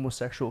the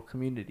homosexual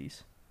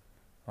communities.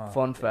 Wow.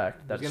 Fun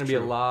fact. there's That's gonna be a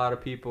true. lot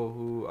of people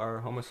who are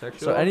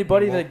homosexual. So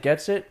anybody who that won't-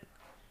 gets it,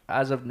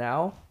 as of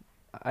now,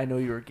 I know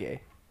you're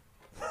gay.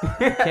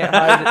 You can't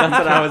hide it. That's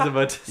what I was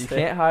about to You say.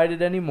 can't hide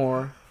it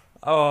anymore.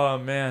 Oh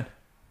man.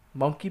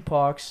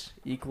 Monkeypox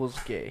equals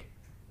gay.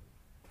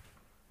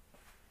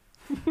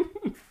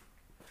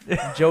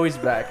 Joey's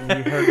back, and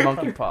he heard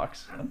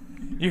monkeypox.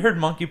 You heard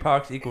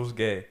monkeypox equals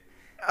gay.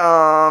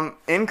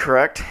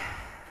 Incorrect.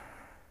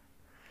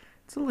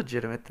 It's a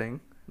legitimate thing.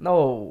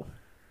 No.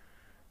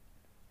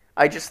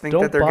 I just think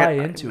Don't that they're buy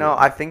gonna, into no, it.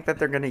 I think that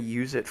they're gonna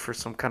use it for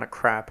some kind of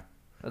crap.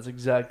 That's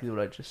exactly what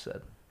I just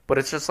said. But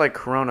it's just like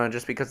Corona.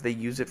 Just because they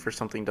use it for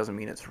something doesn't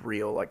mean it's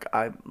real.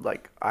 I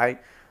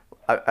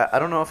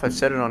don't know if I've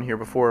said it on here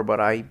before,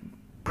 but I'm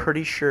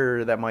pretty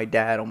sure that my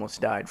dad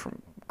almost died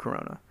from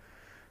Corona.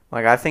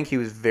 Like, I think he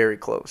was very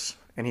close,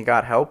 and he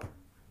got help,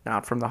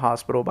 not from the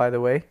hospital, by the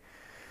way,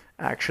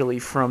 actually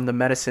from the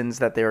medicines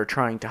that they were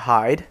trying to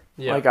hide,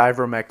 like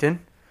ivermectin.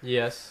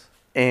 Yes.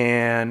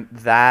 And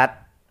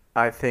that,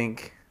 I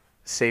think,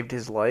 saved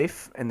his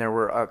life. And there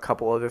were a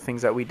couple other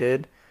things that we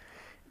did,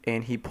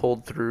 and he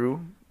pulled through.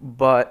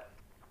 But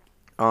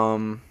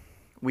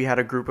we had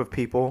a group of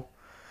people,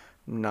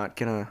 I'm not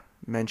going to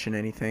mention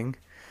anything,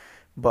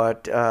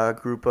 but a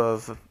group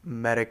of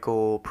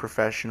medical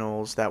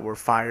professionals that were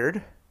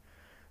fired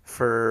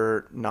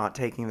for not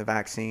taking the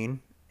vaccine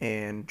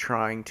and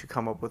trying to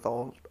come up with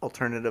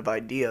alternative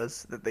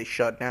ideas that they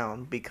shut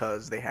down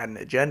because they had an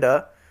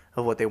agenda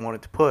of what they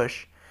wanted to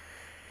push.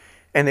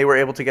 And they were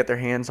able to get their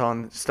hands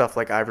on stuff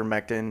like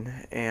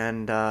ivermectin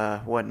and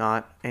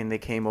whatnot. And they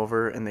came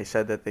over and they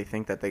said that they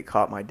think that they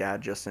caught my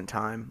dad just in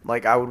time.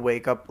 Like, I would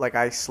wake up, like,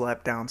 I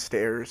slept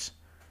downstairs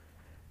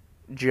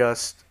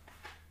just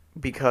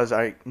because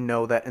I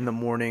know that in the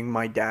morning,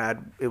 my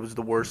dad, it was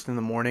the worst in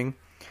the morning.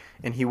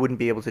 And he wouldn't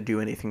be able to do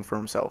anything for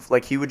himself.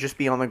 Like, he would just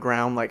be on the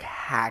ground, like,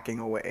 hacking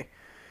away.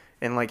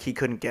 And, like, he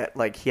couldn't get,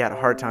 like, he had a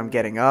hard time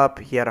getting up.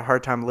 He had a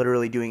hard time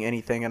literally doing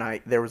anything.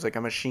 And there was, like,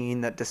 a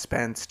machine that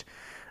dispensed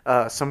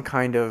some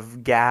kind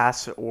of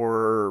gas,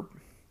 or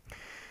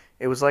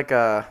it was like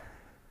a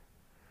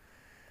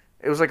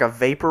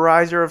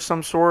vaporizer of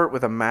some sort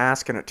with a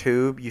mask and a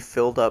tube. You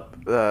filled up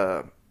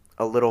a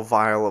little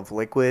vial of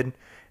liquid,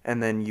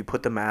 and then you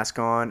put the mask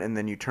on, and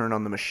then you turn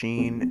on the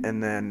machine,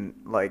 and then,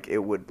 like, it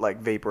would, like,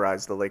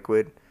 vaporize the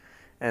liquid,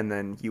 and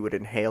then you would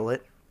inhale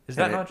it. Is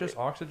that not just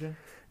oxygen?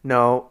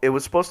 No, it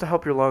was supposed to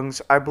help your lungs.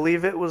 I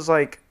believe it was,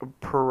 like,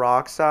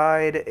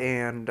 peroxide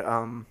and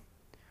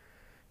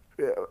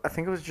I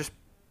think it was just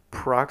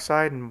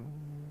peroxide and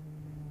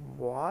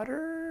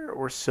water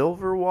or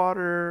silver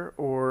water,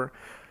 or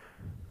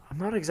I'm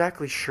not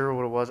exactly sure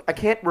what it was. I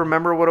can't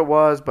remember what it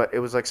was, but it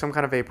was like some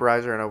kind of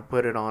vaporizer, and I would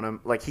put it on him.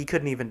 Like, he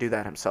couldn't even do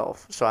that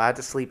himself. So I had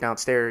to sleep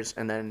downstairs,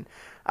 and then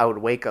I would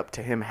wake up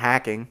to him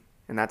hacking,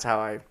 and that's how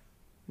I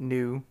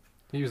knew.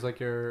 He was like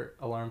your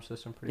alarm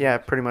system pretty Yeah,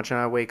 much. pretty much, and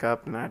I wake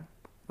up, and I'd,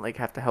 like,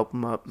 have to help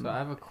him up. So I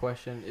have a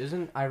question.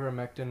 Isn't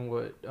ivermectin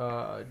what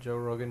Joe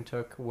Rogan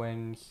took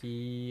when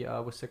he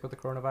was sick with the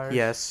coronavirus?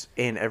 Yes,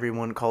 and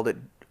everyone called it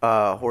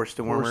horse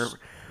dewormer.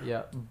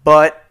 Yeah.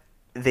 But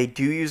they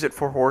do use it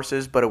for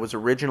horses, but it was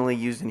originally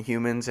used in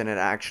humans, and it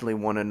actually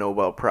won a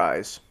Nobel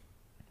Prize.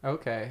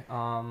 Okay.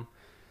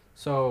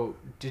 So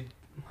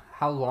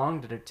how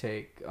long did it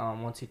take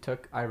once he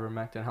took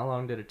ivermectin? How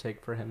long did it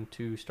take for him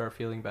to start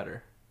feeling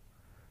better?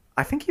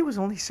 I think he was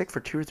only sick for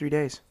 2 or 3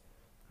 days.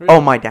 Really? Oh,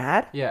 my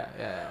dad?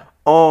 Yeah.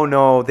 Oh,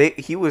 no.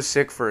 He was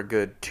sick for a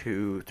good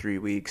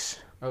 2-3 weeks.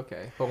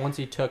 Okay. But once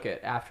he took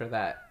it, after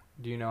that,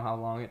 do you know how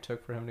long it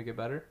took for him to get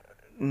better?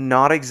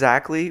 Not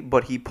exactly,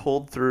 but he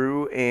pulled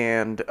through,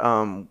 and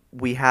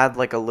we had,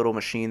 like, a little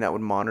machine that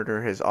would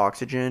monitor his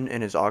oxygen,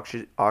 and his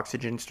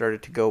oxygen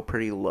started to go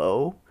pretty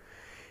low.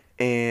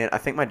 And I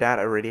think my dad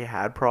already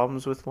had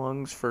problems with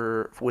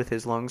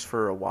his lungs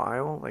for a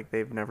while. Like,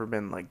 they've never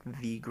been, like,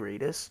 the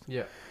greatest.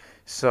 Yeah.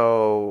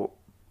 So,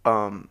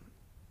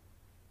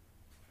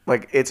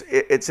 like,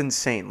 it's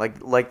insane.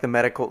 Like the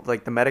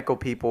medical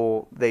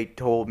people, they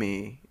told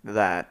me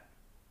that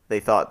they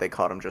thought they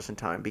caught him just in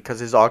time because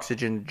his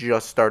oxygen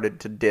just started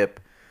to dip.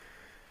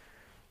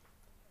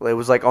 It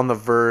was like on the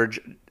verge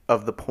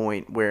of the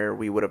point where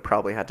we would have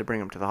probably had to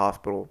bring him to the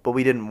hospital, but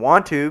we didn't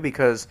want to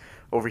because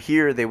over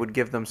here they would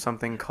give them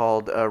something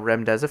called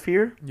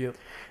remdesivir. Yep.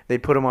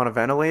 They'd put him on a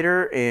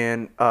ventilator,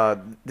 and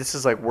this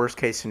is like worst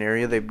case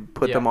scenario. They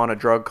put them on a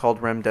drug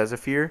called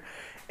remdesivir,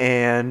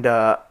 and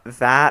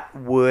that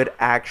would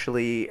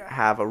actually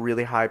have a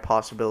really high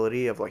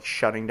possibility of like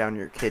shutting down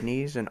your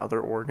kidneys and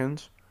other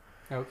organs.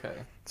 Okay.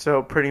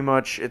 So pretty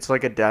much it's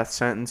like a death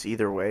sentence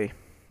either way.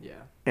 Yeah.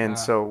 And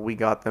so we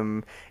got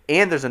them.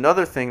 And there's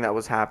another thing that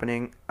was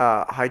happening.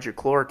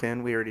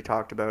 Hydrochloroquine, we already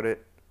talked about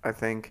it, I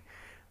think,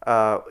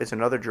 is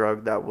another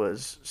drug that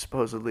was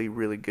supposedly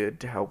really good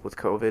to help with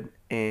COVID.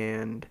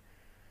 And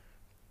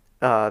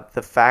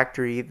the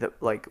factory,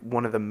 like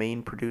one of the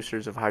main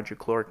producers of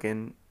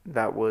hydrochloroquine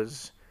that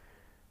was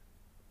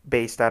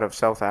based out of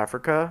South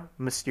Africa,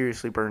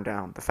 mysteriously burned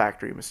down. The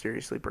factory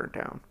mysteriously burned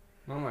down.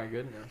 Oh, my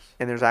goodness.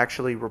 And there's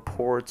actually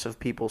reports of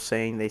people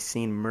saying they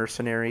seen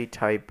mercenary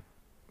type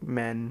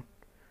men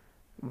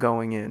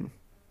going in.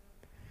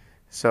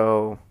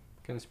 So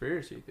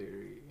Conspiracy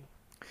theory.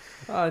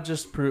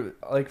 Just prove,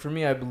 like, for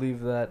me, I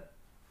believe that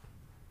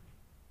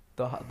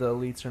the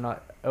elites are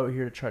not out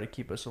here to try to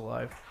keep us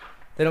alive.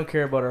 They don't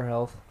care about our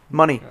health.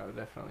 Money. No,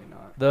 definitely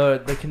not.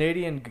 The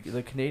Canadian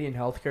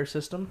healthcare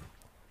system.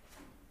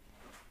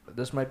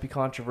 This might be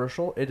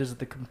controversial.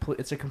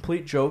 It's a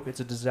complete joke. It's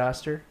a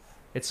disaster.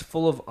 It's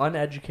full of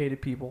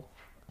uneducated people.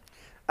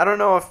 I don't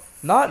know if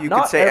you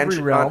could say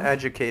realm.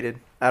 uneducated.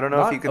 I don't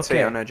know if you could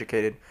say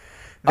uneducated.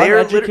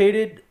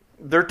 Uneducated.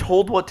 They're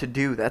told what to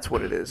do. That's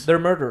what it is. They're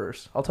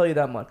murderers. I'll tell you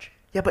that much.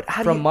 Yeah, but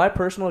from my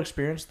personal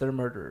experience, they're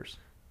murderers.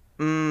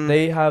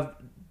 They have,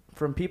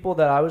 from people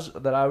that I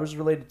was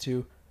related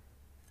to,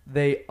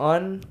 the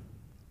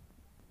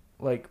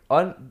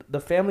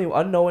family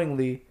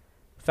unknowingly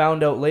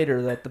found out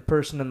later that the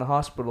person in the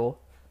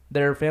hospital,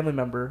 their family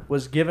member,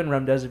 was given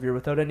remdesivir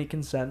without any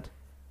consent.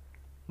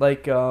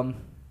 Like my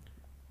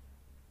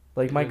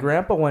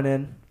grandpa went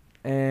in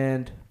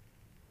and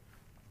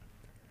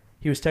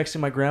he was texting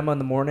my grandma in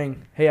the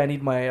morning, "Hey, I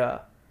need my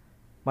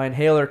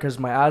inhaler because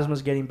my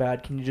asthma's getting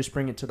bad. Can you just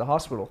bring it to the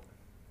hospital?"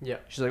 Yeah.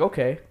 She's like,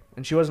 "Okay."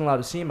 And she wasn't allowed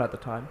to see him at the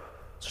time.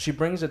 So she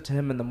brings it to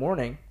him in the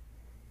morning,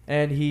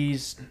 and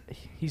he's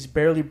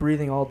barely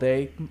breathing all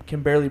day,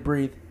 can barely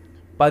breathe.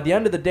 By the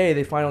end of the day,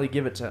 they finally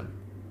give it to him.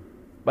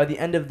 By the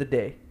end of the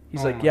day.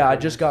 He's like, "Yeah, I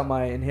just got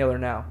my inhaler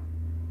now."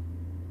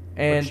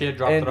 And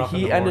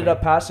he ended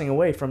up passing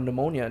away from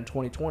pneumonia in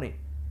 2020.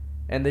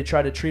 And they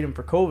tried to treat him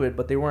for COVID,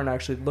 but they weren't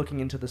actually looking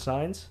into the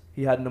signs.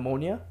 He had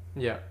pneumonia.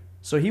 Yeah.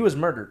 So he was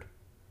murdered.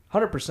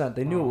 100%.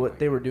 They knew what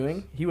they were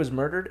doing. He was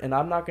murdered, and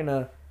I'm not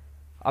gonna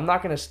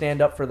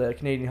stand up for the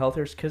Canadian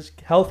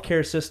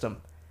healthcare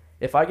system.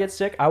 If I get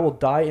sick, I will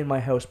die in my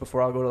house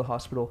before I'll go to the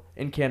hospital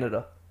in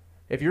Canada.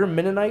 If you're a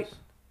Mennonite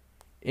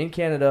in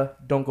Canada,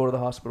 don't go to the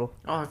hospital.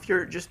 Oh, if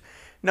you're just...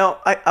 No,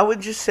 I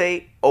would just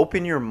say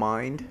open your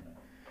mind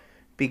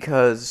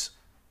because,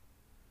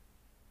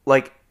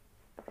 like,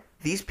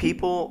 these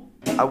people,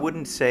 I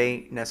wouldn't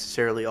say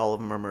necessarily all of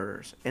them are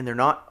murderers. And they're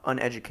not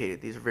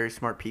uneducated. These are very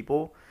smart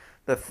people.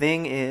 The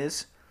thing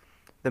is,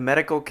 the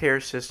medical care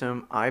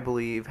system, I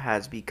believe,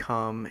 has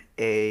become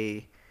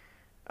a,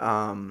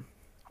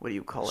 what do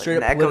you call it?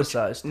 Straight up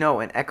politicized.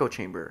 An echo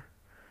chamber.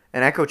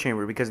 An echo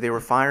chamber because they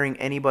were firing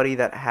anybody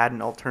that had an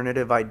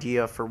alternative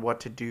idea for what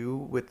to do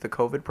with the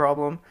COVID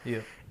problem. Yeah.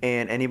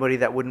 And anybody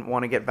that wouldn't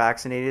want to get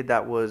vaccinated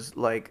that was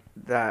like,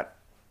 that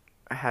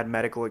had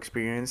medical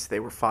experience, they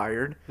were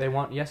fired. They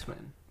want yes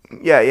men.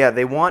 Yeah.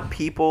 They want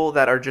people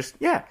that are just,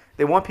 going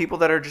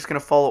to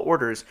follow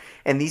orders.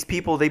 And these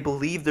people, they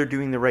believe they're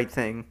doing the right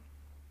thing.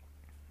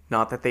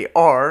 Not that they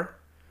are.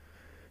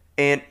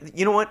 And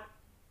you know what?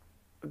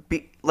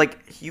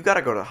 You got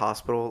to go to the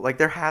hospital. Like,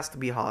 there has to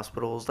be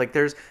hospitals. Like,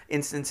 there's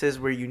instances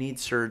where you need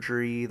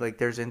surgery. Like,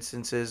 there's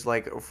instances,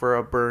 like, for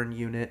a burn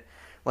unit.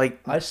 Like,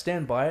 I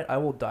stand by it. I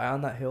will die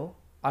on that hill.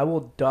 I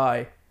will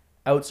die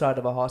outside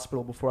of a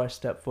hospital before I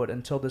step foot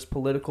until this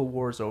political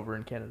war is over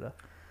in Canada.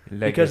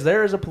 Because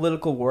there is a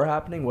political war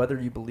happening, whether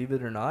you believe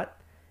it or not.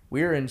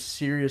 We are in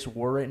serious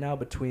war right now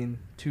between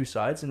two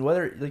sides. And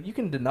whether, like, you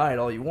can deny it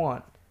all you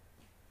want.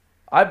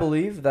 I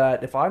believe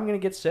that if I'm going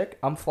to get sick,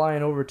 I'm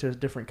flying over to a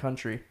different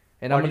country,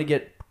 and I'm going to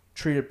get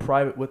treated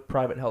with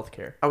private health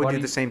care. I would do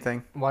the same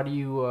thing. Why do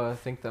you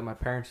think that my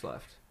parents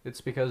left?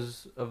 It's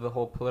because of the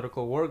whole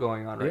political war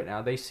going on right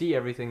now. They see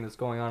everything that's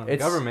going on in the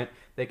government.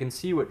 They can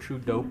see what True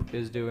Dope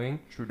is doing.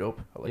 True Dope.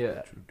 I like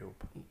that. True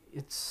Dope.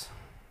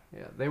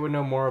 They would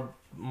know more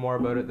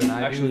about it than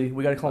I do. Actually,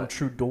 we got to call him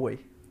True Doi.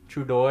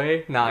 True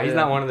Doi? Nah, he's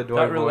not one of the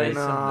Doi Boys.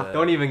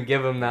 Don't even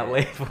give him that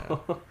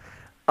label.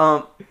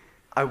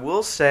 I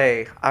will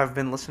say I've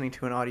been listening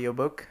to an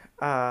audiobook.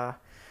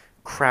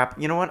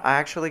 Crap. You know what? I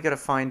actually got to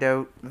find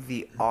out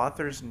the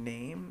author's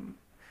name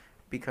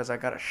because I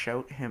got to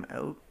shout him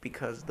out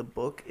because the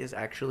book is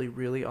actually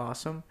really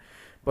awesome.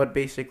 But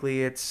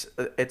basically it's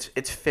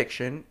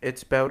fiction.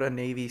 It's about a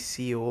Navy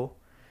SEAL,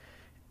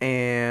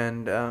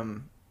 and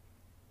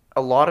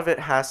a lot of it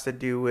has to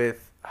do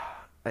with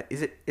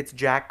it's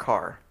Jack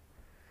Carr.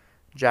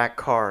 Jack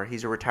Carr.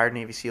 He's a retired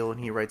Navy SEAL and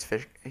he writes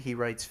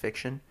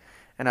fiction.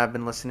 And I've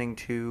been listening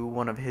to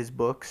one of his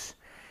books,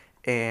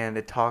 and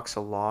it talks a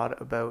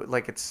lot about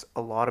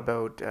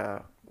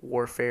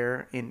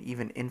warfare and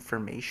even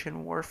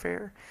information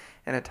warfare,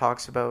 and it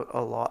talks a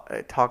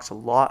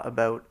lot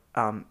about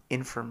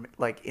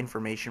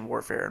information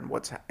warfare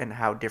and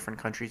how different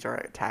countries are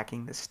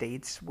attacking the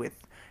states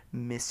with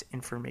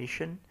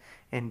misinformation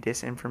and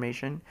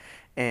disinformation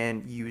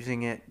and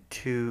using it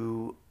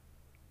to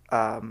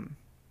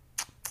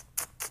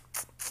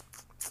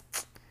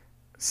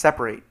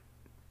separate,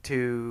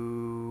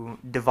 to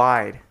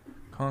divide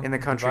in the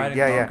country.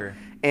 Yeah.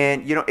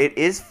 And it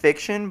is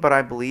fiction, but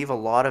I believe a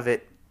lot of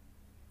it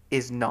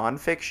is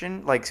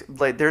nonfiction. Like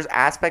there's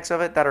aspects of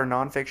it that are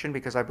nonfiction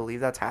because I believe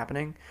that's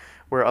happening,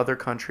 where other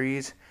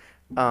countries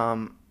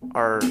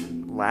are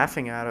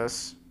laughing at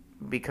us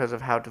because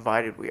of how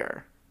divided we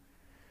are.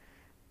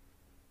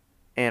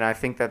 And I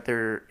think that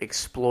they're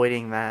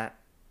exploiting that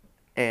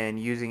and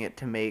using it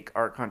to make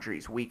our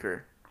countries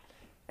weaker.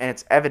 And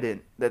it's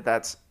evident that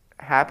that's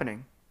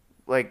happening.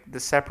 Like the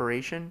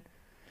separation,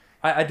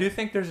 I do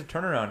think there's a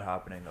turnaround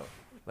happening though.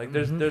 Like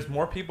Mhm. there's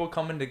more people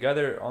coming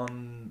together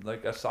on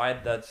like a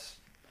side that's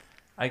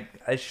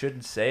I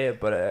shouldn't say it,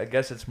 but I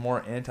guess it's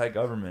more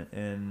anti-government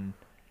and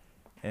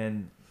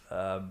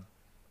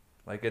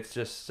like it's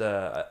just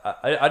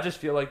I just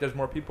feel like there's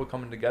more people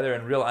coming together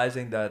and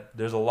realizing that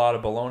there's a lot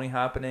of baloney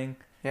happening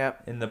Yeah.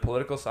 in the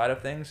political side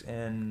of things,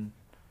 and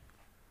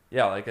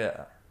yeah, like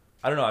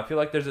I don't know. I feel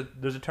like there's a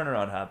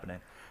turnaround happening.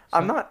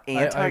 I'm not I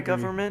agree.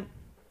 anti-government.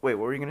 Wait,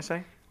 what were you gonna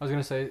say? I was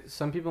gonna say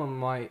some people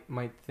might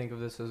think of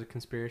this as a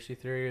conspiracy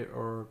theory,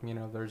 or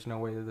there's no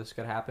way that this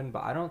could happen.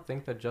 But I don't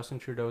think that Justin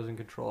Trudeau is in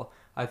control.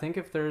 I think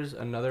if there's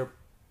another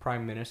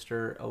prime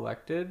minister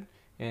elected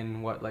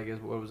in what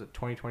was it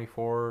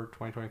 2024,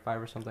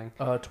 2025 or something?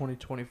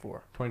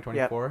 2024.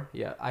 2024.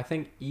 Yeah, I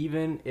think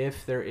even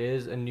if there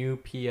is a new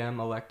PM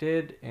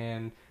elected,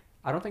 and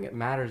I don't think it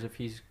matters if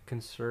he's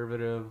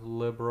conservative,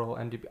 liberal,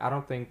 NDP. I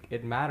don't think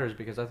it matters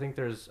because I think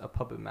there's a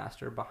puppet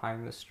master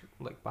behind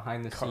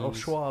the Carl scenes.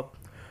 Schwab.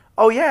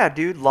 Oh yeah,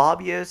 dude,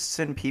 lobbyists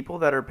and people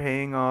that are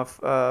paying off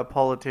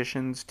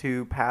politicians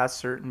to pass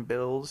certain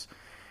bills.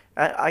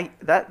 That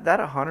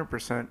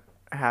 100%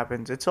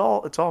 happens. It's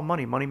all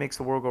money. Money makes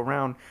the world go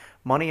round.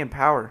 Money and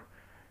power,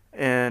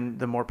 and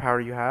the more power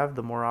you have,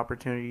 the more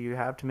opportunity you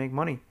have to make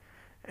money.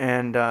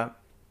 And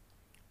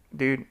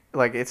dude,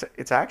 like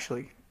it's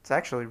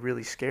actually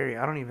really scary.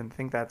 I don't even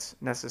think that's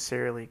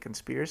necessarily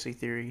conspiracy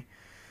theory.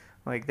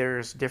 Like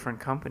there's different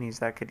companies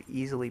that could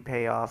easily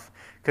pay off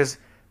because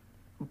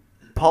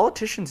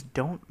politicians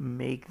don't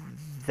make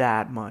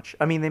that much.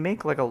 I mean, they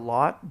make like a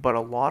lot, but a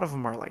lot of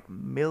them are like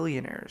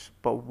millionaires.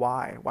 But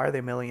why? Why are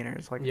they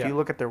millionaires? Like if Yeah. you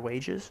look at their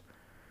wages,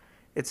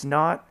 it's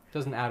not.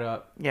 Doesn't add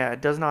up. Yeah,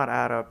 it does not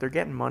add up. They're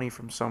getting money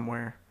from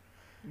somewhere.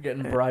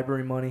 Getting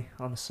bribery money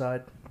on the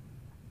side.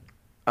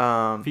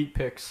 Feet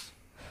pics.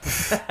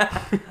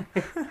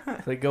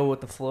 If they go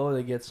with the flow,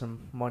 they get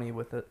some money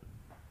with it.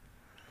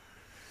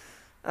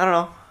 I don't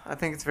know. I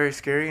think it's very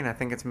scary, and I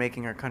think it's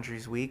making our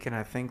countries weak, and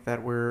I think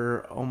that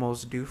we're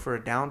almost due for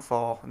a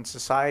downfall in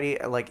society.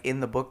 Like in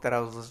the book that I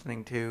was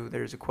listening to,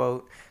 there's a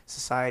quote: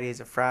 "Society is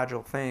a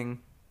fragile thing,"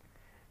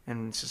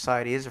 and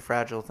society is a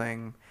fragile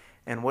thing.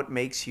 And what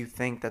makes you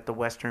think that the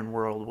Western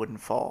world wouldn't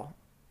fall?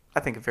 I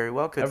think it very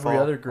well could Every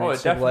fall. other great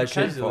it definitely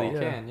can civilization. fall. Easily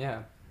can,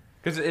 yeah.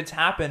 Because it's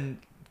happened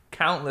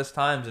countless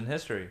times in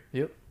history.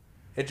 Yep.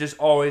 It just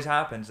always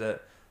happens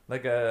that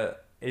like a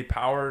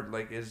power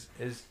like is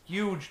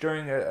huge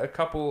during a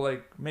couple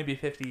like maybe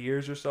 50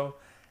 years or so,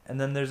 and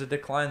then there's a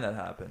decline that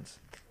happens,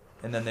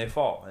 and then they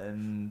fall,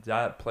 and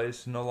that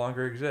place no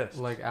longer exists.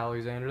 Like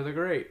Alexander the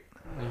Great.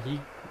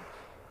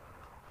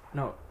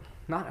 No,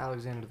 not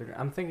Alexander the Great.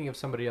 I'm thinking of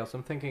somebody else.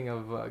 I'm thinking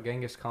of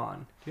Genghis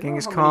Khan. Do you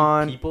Genghis know how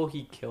many Khan. people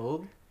he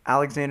killed?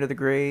 Alexander the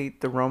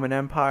Great, the Roman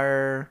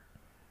Empire.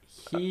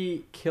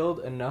 He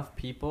killed enough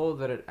people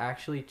that it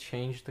actually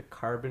changed the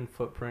carbon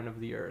footprint of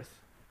the Earth.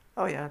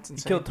 Oh yeah, it's He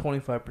insane. killed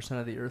 25%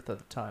 of the earth at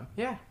the time.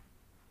 Yeah.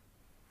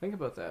 Think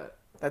about that.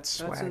 That's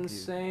swag, That's dude.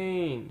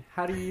 insane.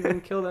 How do you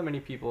even kill that many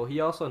people? He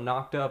also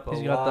knocked up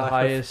He's got the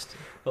highest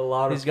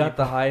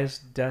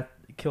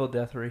kill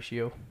death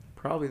ratio.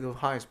 Probably the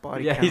highest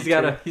body Yeah, count. he's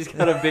got too.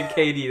 a big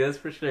KD, that's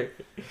for sure.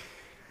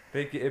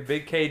 a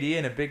big KD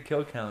and a big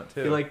kill count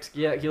too. He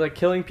liked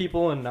killing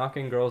people and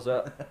knocking girls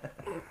up.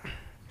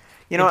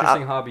 You know,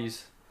 Interesting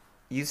hobbies.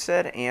 you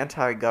said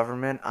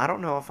anti-government. I don't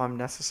know if I'm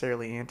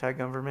necessarily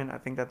anti-government. I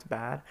think that's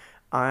bad.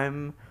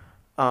 I'm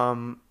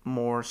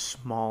more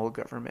small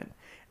government,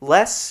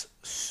 less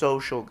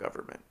social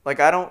government. Like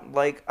I don't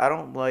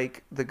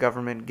like the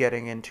government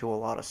getting into a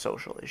lot of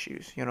social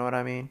issues. You know what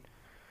I mean?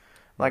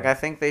 Like I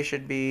think they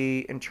should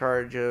be in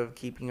charge of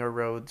keeping our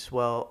roads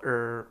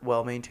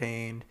well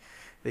maintained.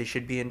 They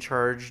should be in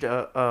charge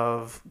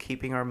of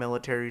keeping our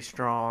military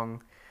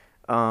strong.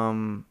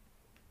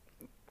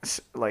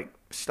 Like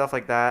stuff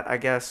like that, I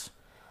guess.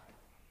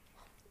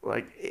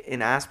 Like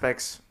in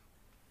aspects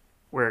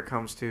where it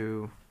comes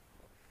to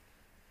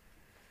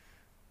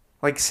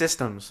like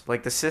systems,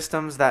 like the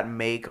systems that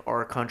make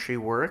our country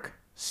work,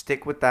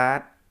 stick with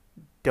that.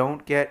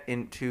 Don't get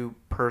into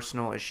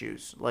personal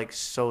issues, like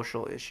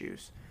social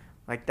issues.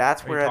 Like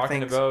that's Are where you I talking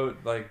think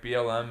about like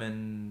BLM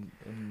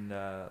and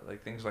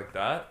like things like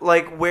that?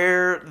 like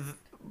where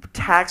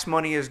tax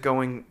money is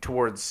going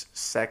towards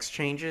sex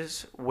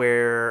changes,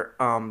 where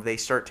they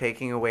start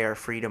taking away our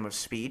freedom of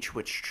speech,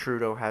 which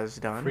Trudeau has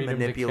done, Freedom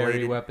to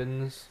carry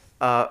weapons.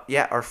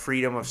 our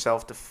freedom of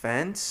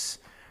self-defense.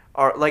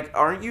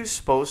 Aren't you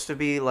supposed to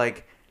be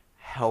like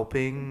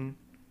helping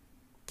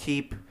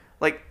keep,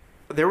 like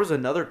there was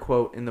another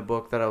quote in the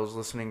book that I was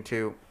listening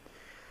to.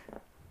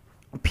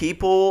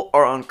 People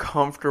are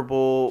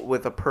uncomfortable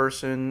with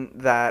with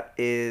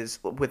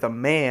a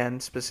man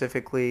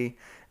specifically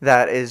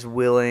that is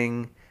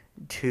willing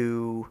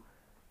to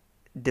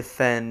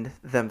defend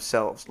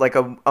themselves. Like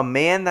a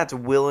man that's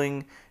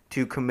willing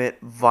to commit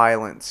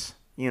violence.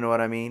 You know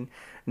what I mean?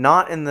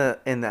 Not in the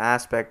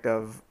aspect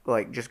of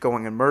like just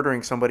going and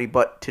murdering somebody,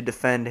 but to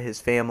defend his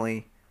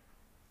family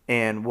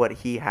and what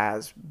he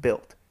has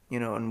built,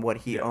 and what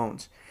he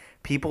owns.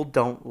 People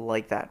don't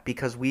like that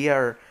because we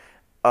are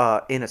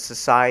in a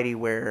society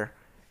where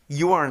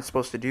you aren't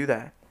supposed to do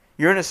that.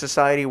 You're in a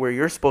society where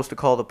you're supposed to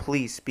call the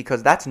police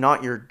because that's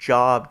not your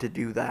job to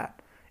do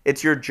that.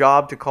 It's your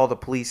job to call the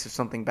police if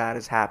something bad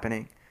is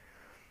happening.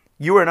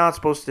 You are not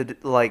supposed to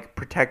like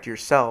protect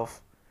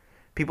yourself.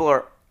 People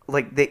are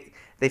like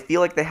they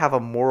feel like they have a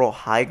moral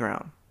high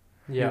ground.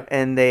 Yeah.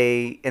 And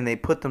they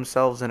put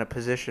themselves in a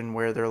position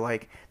where they're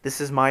like,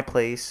 this is my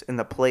place, and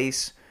the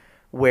place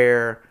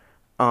where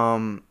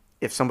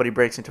if somebody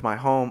breaks into my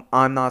home,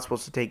 I'm not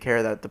supposed to take care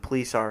of that. The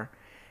police are.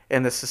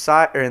 And the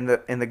society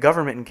and the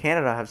government in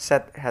Canada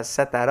has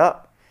set that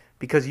up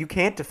because you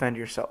can't defend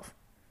yourself.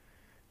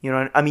 You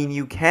know, I mean,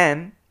 you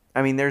can.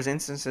 I mean, there's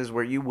instances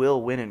where you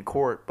will win in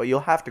court, but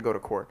you'll have to go to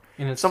court.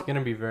 And it's going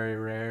to be very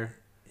rare.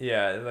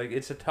 Yeah, like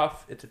it's a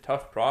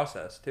tough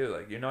process too.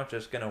 Like you're not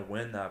just gonna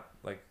win that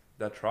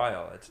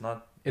trial. It's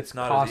not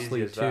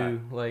costly as easy as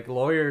too. that. Like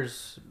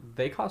lawyers,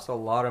 they cost a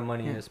lot of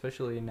money,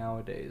 especially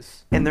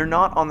nowadays. And they're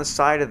not on the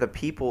side of the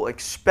people,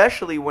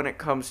 especially when it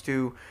comes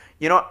to,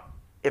 you know,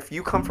 if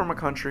you come from a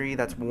country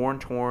that's war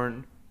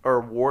torn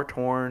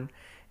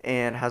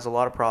and has a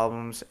lot of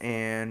problems,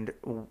 and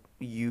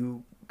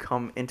you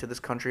come into this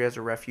country as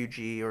a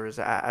refugee or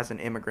as an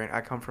immigrant.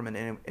 I come from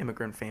an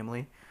immigrant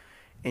family,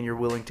 and you're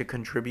willing to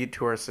contribute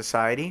to our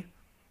society,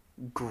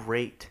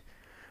 great.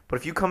 But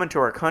if you come into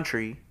our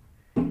country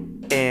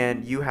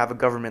and you have a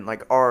government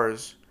like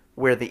ours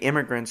where the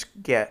immigrants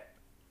get,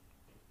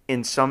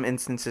 in some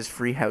instances,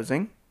 free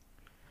housing,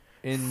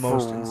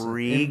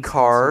 free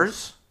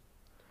cars,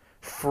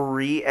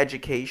 free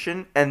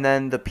education, and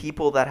then the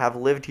people that have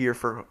lived here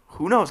for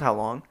who knows how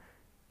long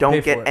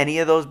don't get any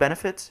of those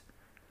benefits,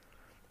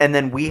 and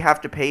then we have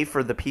to pay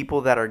for the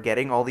people that are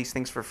getting all these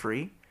things for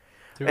free,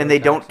 and they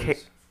don't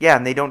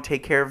and they don't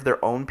take care of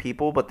their own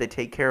people, but they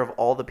take care of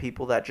all the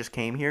people that just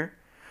came here.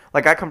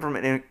 Like, I come from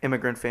an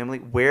immigrant family.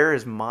 Where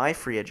is my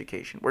free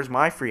education? Where's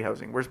my free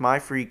housing? Where's my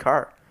free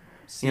car?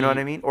 You know what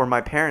I mean? Or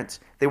my parents.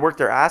 They worked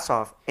their ass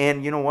off.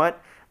 And you know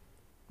what?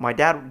 My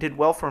dad did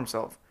well for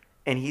himself.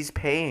 And he's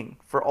paying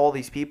for all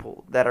these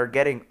people that are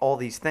getting all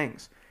these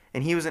things.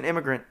 And he was an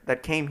immigrant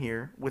that came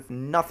here with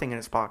nothing in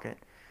his pocket.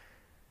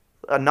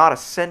 Not a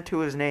cent to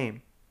his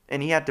name.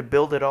 And he had to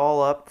build it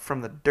all up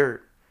from the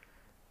dirt.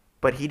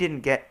 But he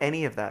didn't get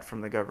any of that from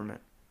the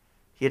government.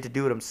 He had to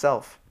do it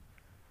himself.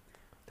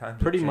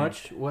 Pretty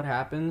much what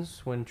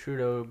happens when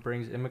Trudeau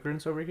brings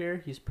immigrants over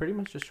here, he's pretty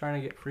much just trying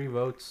to get free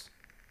votes.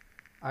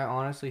 I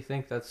honestly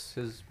think that's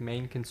his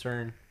main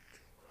concern.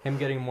 Him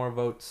getting more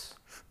votes.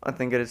 I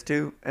think it is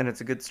too, and it's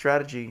a good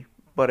strategy,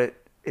 but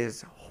it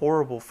is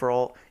horrible for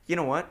all. You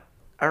know what?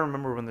 I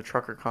remember when the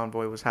trucker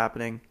convoy was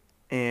happening,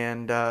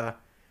 and all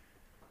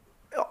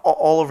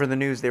over the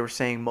news they were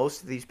saying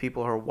most of these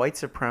people are white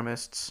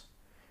supremacists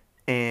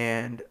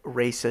and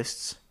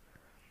racists.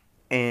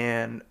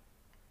 And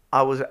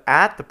I was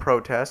at the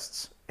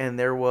protests, and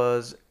there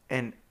was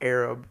an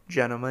Arab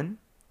gentleman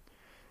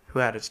who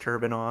had his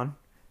turban on,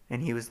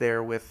 and he was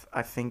there with,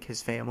 I think,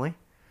 his family.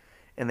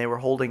 And they were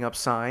holding up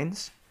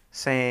signs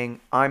saying,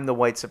 "I'm the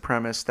white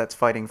supremacist that's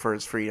fighting for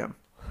his freedom."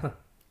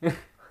 I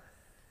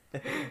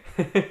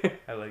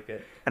like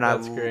it. And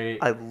that's great.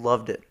 I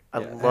loved it. I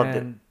loved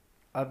it.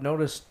 I've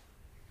noticed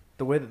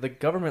the way that the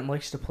government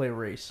likes to play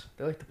race.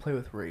 They like to play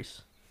with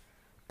race.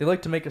 They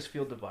like to make us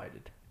feel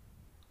divided.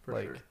 For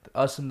like sure.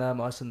 us and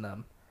them, us and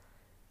them.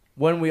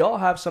 When we all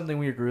have something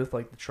we agree with,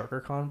 like the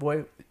trucker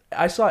convoy,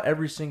 I saw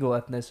every single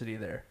ethnicity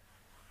there.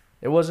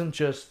 It wasn't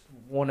just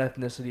one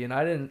ethnicity, and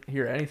I didn't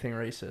hear anything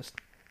racist.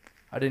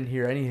 I didn't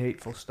hear any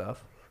hateful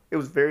stuff. It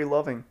was very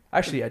loving.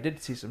 Actually, I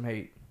did see some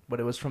hate,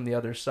 but it was from the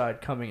other side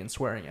coming and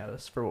swearing at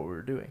us for what we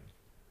were doing.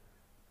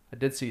 I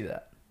did see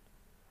that.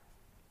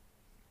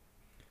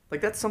 Like,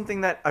 that's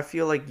something that I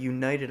feel like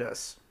united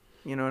us.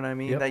 You know what I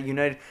mean? Yep. That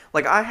united.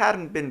 Like, I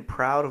hadn't been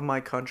proud of my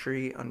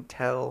country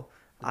until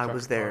I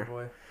was there.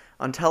 Convoy.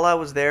 Until I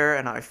was there,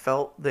 and I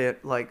felt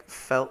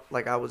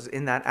like I was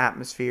in that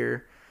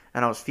atmosphere,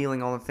 and I was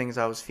feeling all the things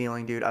I was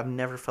feeling, dude. I've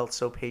never felt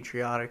so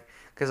patriotic,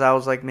 because I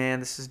was like,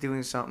 man, this is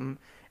doing something,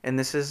 and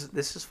this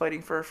is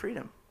fighting for our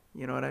freedom.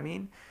 You know what I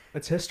mean?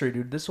 It's history,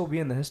 dude. This will be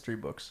in the history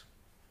books.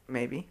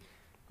 Maybe.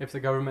 If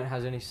the government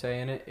has any say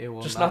in it, it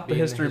will Just not the be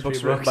history in the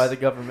books written by the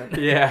government.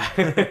 Yeah.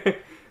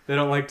 They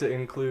don't like to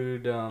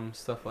include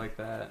stuff like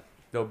that.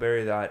 They'll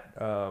bury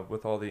that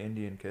with all the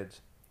Indian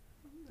kids.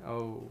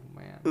 Oh,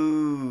 man.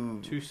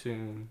 Ooh. Too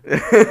soon.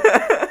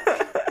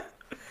 The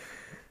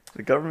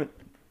government.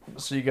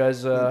 So you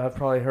guys have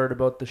probably heard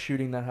about the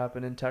shooting that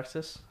happened in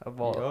Texas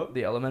of all Yup.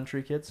 the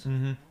elementary kids.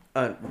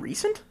 Mm-hmm.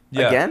 Recent?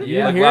 Yeah. Again?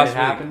 Yeah, Like it last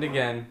happened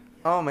again.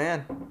 Oh,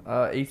 man.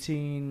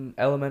 18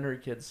 elementary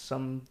kids.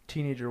 Some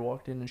teenager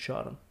walked in and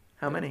shot him.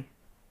 How many?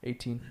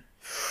 18.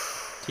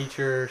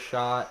 Teacher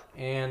shot,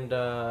 and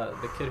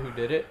the kid who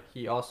did it,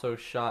 he also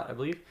shot, I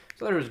believe,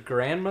 it's either his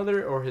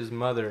grandmother or his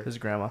mother His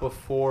grandma.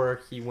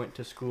 before he went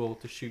to school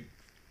to shoot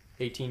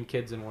 18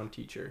 kids and one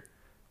teacher.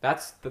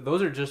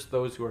 Those are just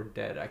those who are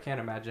dead. I can't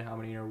imagine how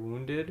many are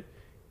wounded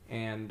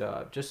and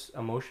just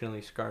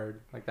emotionally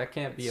scarred. Like, that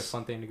can't be a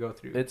fun thing to go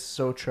through. It's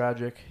so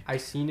tragic. I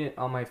seen it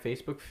on my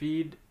Facebook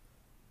feed,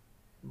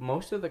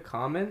 most of the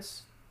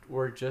comments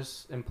were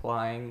just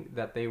implying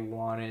that they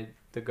wanted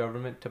the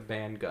government to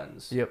ban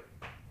guns. Yep.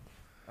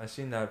 I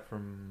seen that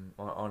from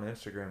on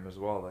Instagram as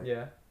well. Like,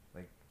 Yeah.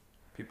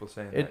 people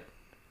saying that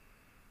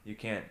you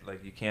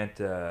can't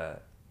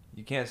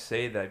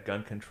say that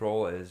gun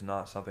control is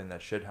not something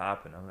that should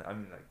happen. I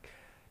mean, like,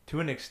 to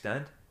an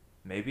extent,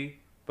 maybe,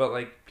 but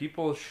like,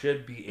 people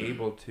should be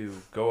able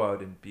to go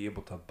out and be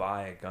able to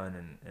buy a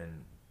gun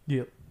and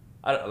Yep.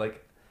 I don't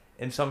like.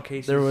 In some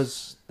cases,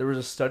 There was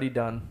a study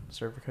done.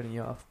 Sorry for cutting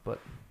you off, but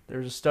there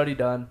was a study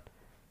done,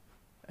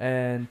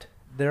 and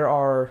there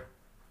are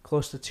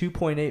close to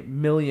 2.8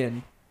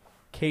 million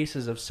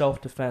cases of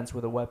self-defense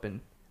with a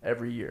weapon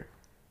every year.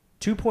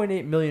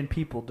 2.8 million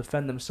people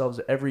defend themselves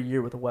every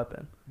year with a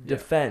weapon. Yeah.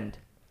 Defend.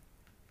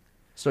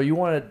 So you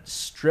want to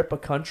strip a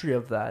country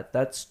of that?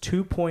 That's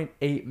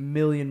 2.8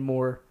 million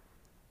more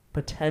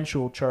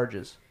potential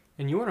charges.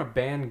 And you want to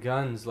ban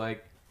guns,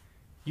 like,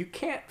 you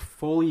can't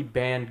fully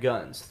ban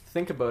guns.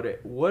 Think about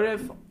it. What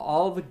if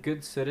all the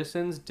good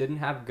citizens didn't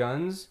have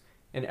guns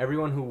and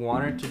everyone who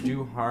wanted to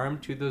do harm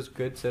to those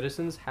good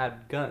citizens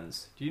had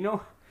guns? Do you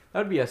know? That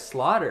would be a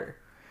slaughter.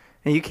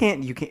 And you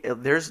can't,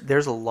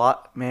 there's a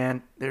lot,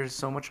 man. There's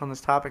so much on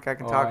this topic I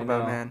can talk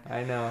about, man.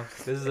 I know.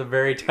 This is a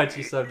very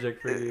touchy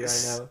subject for you, I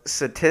know.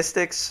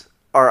 Statistics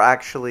are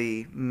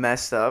actually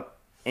messed up.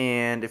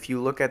 And if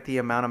you look at the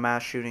amount of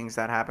mass shootings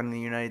that happen in the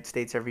United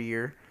States every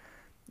year,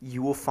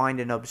 you will find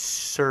an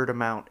absurd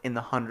amount in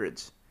the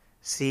hundreds.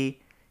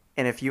 See?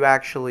 And if you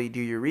actually do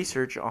your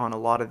research on a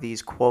lot of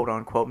these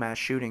quote-unquote mass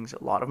shootings,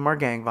 a lot of them are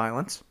gang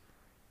violence,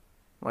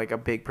 like a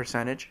big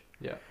percentage.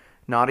 Yeah.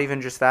 Not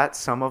even just that.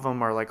 Some of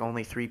them are like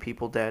only 3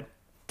 people dead,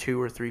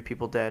 2 or 3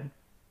 people dead.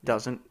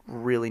 Doesn't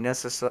really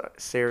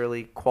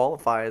necessarily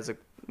qualify as a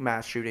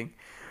mass shooting.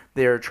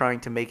 They're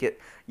trying to make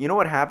it... You know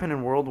what happened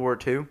in World War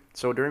II?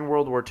 So during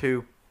World War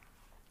II,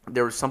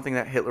 there was something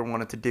that Hitler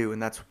wanted to do,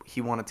 and that's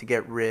he wanted to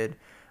get rid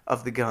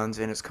of the guns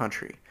in his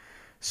country,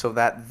 so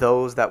that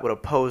those that would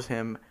oppose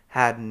him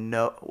had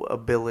no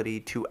ability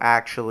to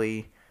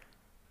actually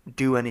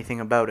do anything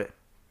about it.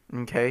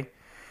 Okay?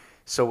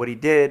 So what he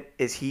did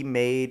is he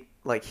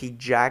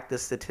jacked the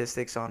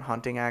statistics on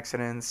hunting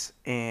accidents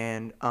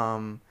and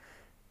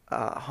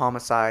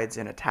homicides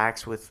and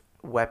attacks with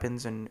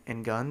weapons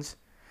and guns,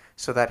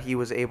 so that he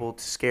was able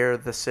to scare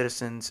the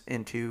citizens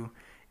into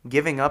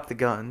giving up the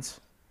guns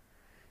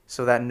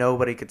so that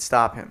nobody could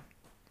stop him.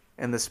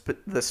 And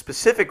the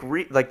specific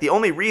the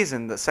only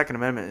reason the Second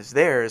Amendment is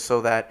there is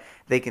so that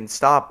they can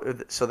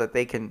so that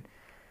they can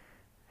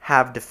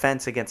have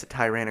defense against a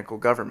tyrannical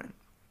government.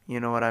 You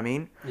know what I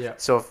mean? Yeah.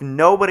 So if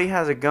nobody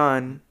has a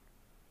gun,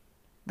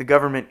 the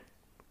government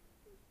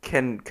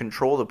can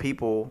control the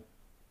people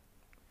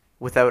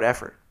without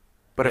effort.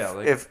 But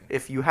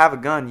if you have a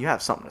gun, you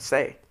have something to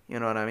say. You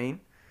know what I mean?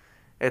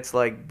 It's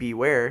like,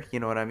 beware. You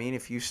know what I mean?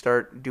 If you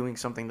start doing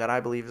something that I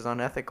believe is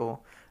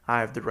unethical, I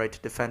have the right to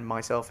defend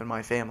myself and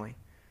my family.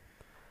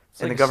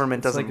 It's and like the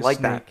government doesn't like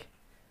that.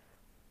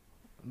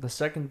 The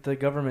second the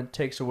government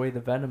takes away the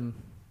venom,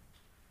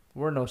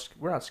 we're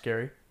not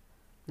scary.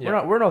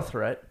 Yeah. We're no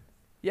threat.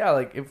 Yeah,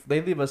 like, if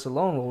they leave us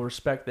alone, we'll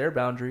respect their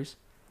boundaries.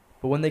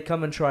 But when they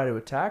come and try to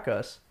attack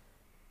us,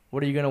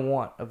 what are you gonna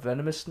want? A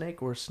venomous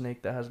snake or a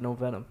snake that has no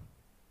venom?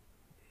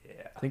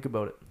 Yeah. Think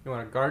about it. You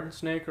want a garden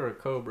snake or a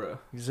cobra?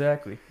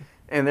 Exactly.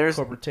 And there's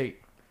Cobra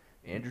Tate.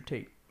 Andrew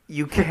Tate.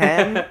 you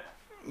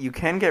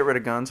can get rid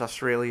of guns.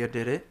 Australia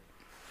did it.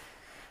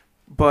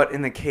 But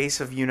in the case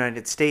of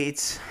United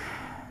States,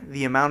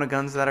 the amount of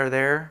guns that are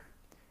there,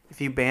 if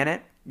you ban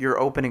it, you're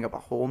opening up a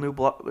whole new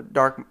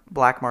dark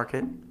black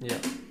market. Yeah.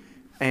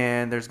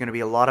 And there's going to be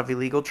a lot of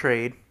illegal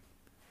trade.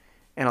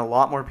 And a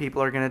lot more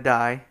people are going to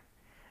die.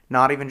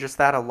 Not even just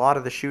that, a lot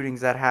of the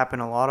shootings that happen,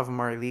 a lot of them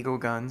are illegal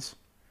guns.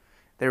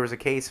 There was a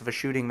case of a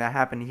shooting that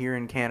happened here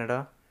in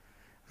Canada.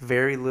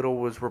 Very little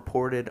was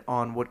reported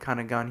on what kind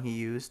of gun he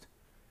used.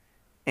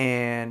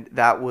 And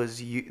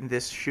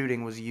this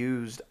shooting was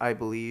used, I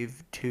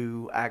believe,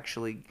 to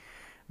actually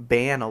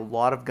ban a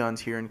lot of guns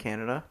here in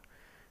Canada.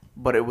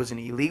 But it was an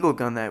illegal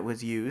gun that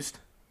was used.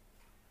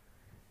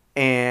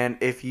 And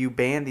if you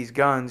ban these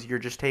guns, you're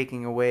just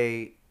taking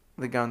away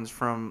the guns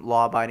from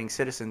law-abiding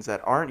citizens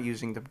that aren't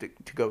using them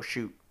to go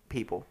shoot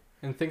people.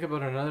 And think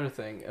about another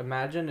thing.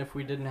 Imagine if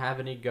we didn't have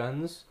any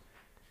guns.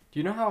 Do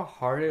you know how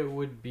hard it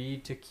would be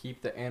to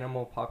keep the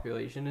animal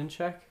population in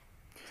check?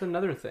 It's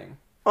another thing.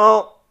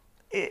 Well,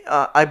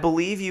 I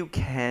believe you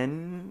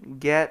can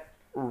get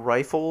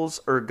rifles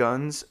or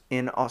guns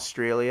in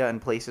Australia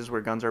and places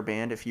where guns are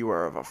banned if you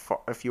are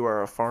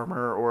a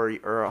farmer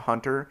or a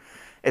hunter.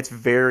 It's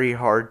very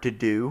hard to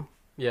do.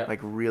 Yeah. Like,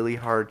 really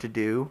hard to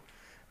do,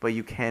 but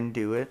you can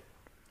do it.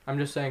 I'm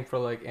just saying, for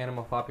like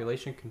animal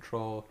population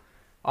control,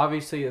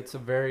 obviously it's a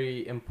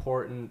very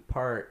important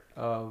part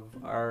of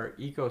our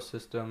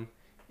ecosystem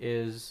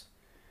is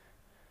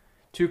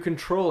to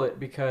control it,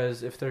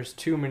 because if there's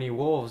too many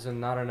wolves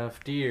and not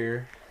enough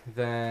deer,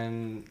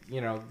 then,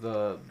 you know,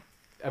 the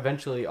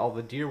eventually all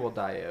the deer will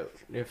die out.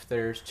 If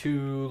there's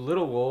too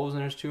little wolves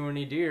and there's too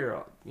many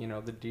deer,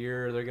 the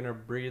deer, they're going to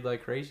breed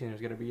like crazy, and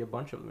there's going to be a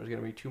bunch of them. There's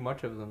going to be too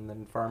much of them.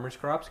 Then farmers'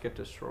 crops get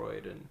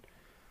destroyed, and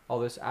all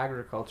this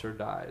agriculture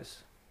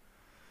dies.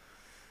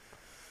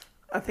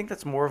 I think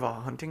that's more of a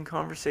hunting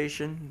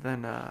conversation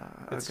than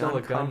It's still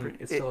a gun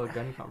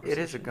conversation. It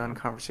is a gun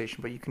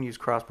conversation, but you can use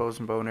crossbows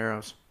and bow and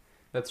arrows.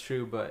 That's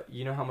true, but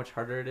you know how much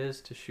harder it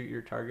is to shoot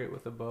your target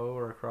with a bow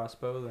or a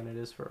crossbow than it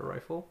is for a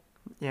rifle?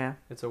 Yeah,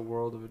 It's a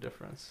world of a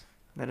difference.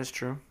 that is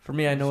true. For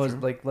me, I know That's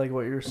it's true. like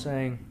what you're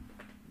saying.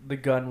 The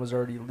gun was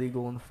already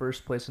legal in the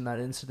first place in that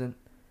incident.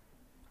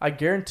 I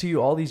guarantee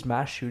you, all these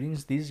mass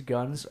shootings, these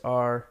guns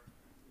are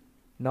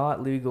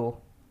not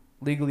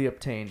legally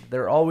obtained.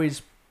 They're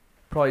always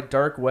probably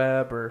dark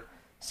web or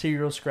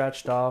serial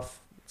scratched off.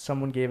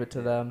 Someone gave it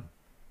to them.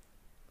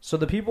 So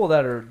the people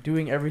that are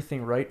doing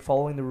everything right,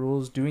 following the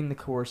rules, doing the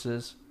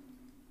courses,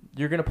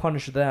 you're going to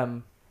punish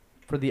them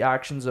for the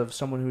actions of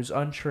someone who's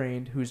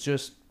untrained, who's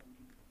just,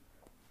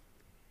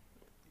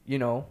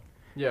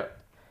 Yeah.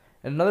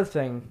 And another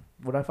thing,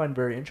 what I find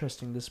very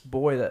interesting, this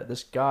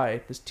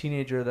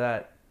teenager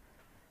that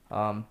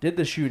did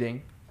the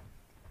shooting,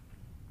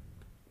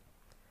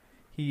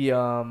 he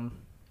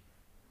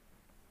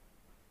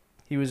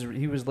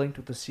was linked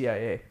with the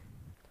CIA.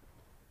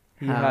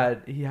 He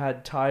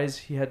had ties.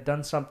 He had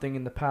done something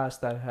in the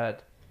past that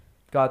had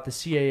got the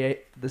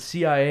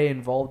CIA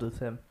involved with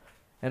him.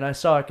 And I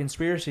saw a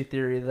conspiracy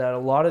theory that a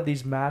lot of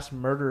these mass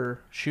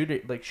murder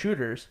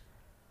shooters,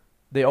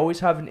 they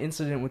always have an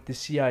incident with the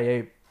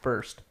CIA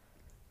first.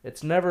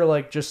 It's never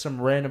like just some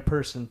random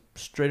person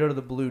straight out of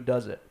the blue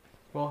does it.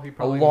 Well, he A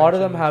probably lot of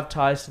them mentioned- have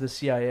ties to the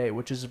CIA,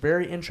 which is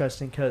very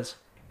interesting because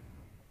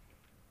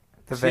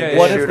The CIA Vegas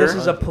what if shooter. this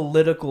is a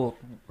political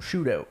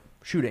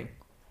shooting?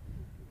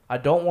 I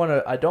don't want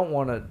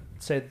to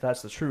say that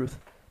that's the truth,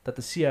 that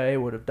the CIA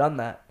would have done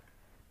that.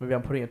 Maybe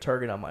I'm putting a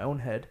target on my own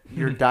head.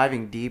 You're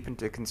diving deep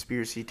into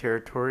conspiracy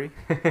territory,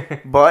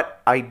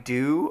 but I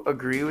do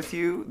agree with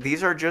you.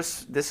 This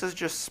is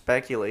just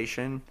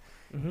speculation,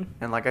 Mm-hmm.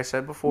 and like I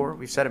said before,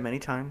 we've said it many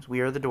times. We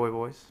are the Doi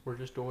Boys. We're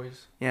just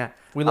boys. Yeah,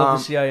 We love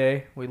the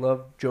CIA. We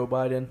love Joe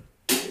Biden.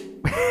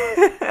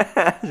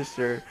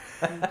 sure.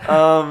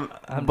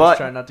 I'm But just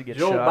trying not to get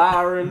Joe shot.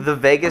 Byron. the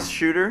Vegas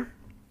shooter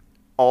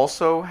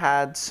also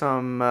had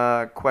some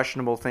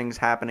questionable things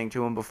happening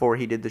to him before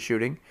he did the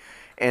shooting,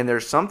 and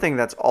there's something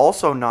that's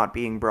also not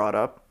being brought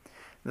up.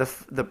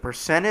 The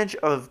percentage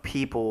of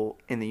people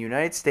in the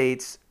United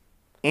States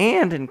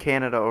and in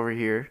Canada over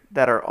here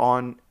that are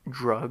on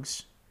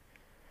drugs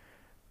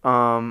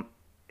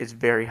is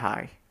very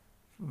high.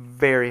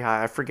 Very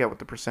high. I forget what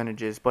the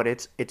percentage is, but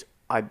it's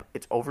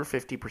over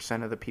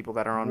 50% of the people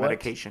that are on What?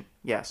 medication.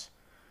 Yes.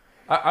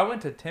 I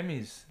went to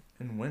Timmy's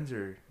in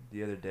Windsor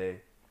the other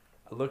day.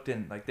 I looked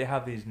in, like, they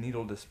have these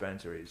needle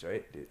dispensaries,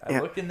 right? Dude, I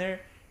Yeah. looked in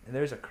there, and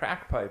there's a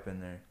crack pipe in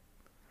there.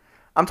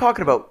 I'm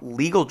talking about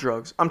legal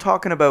drugs. I'm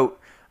talking about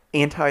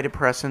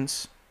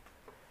antidepressants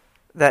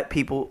that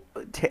people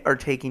are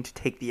taking to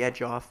take the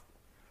edge off.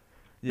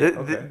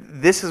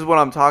 This is what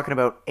I'm talking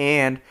about,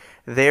 and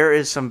there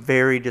is some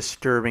very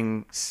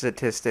disturbing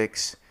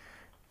statistics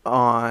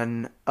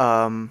on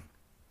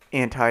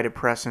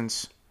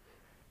antidepressants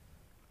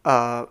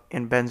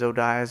and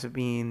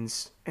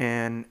benzodiazepines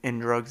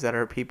and drugs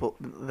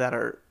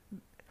that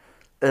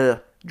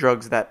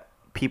drugs that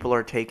people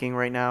are taking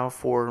right now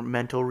for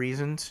mental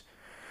reasons,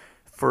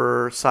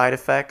 for side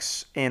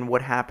effects, and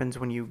what happens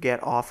when you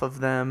get off of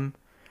them.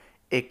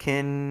 It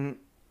can,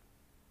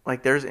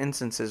 like, there's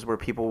instances where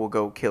people will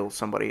go kill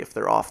somebody if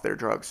they're off their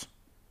drugs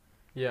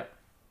Yeah.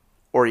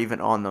 or even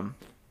on them.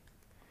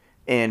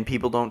 And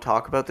people don't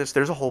talk about this.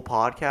 There's a whole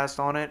podcast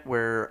on it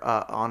where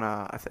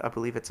I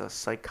believe it's a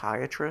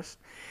psychiatrist,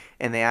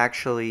 and they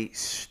actually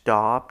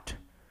stopped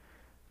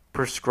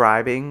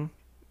prescribing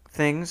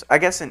things. I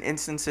guess in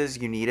instances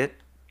you need it,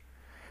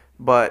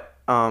 but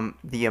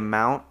the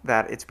amount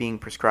that it's being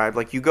prescribed,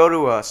 like, you go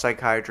to a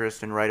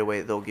psychiatrist and right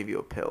away they'll give you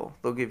a pill.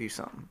 They'll give you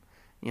something.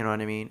 You know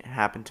what I mean? It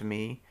happened to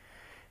me.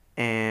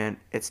 And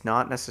it's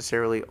not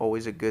necessarily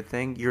always a good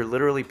thing. You're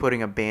literally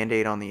putting a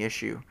Band-Aid on the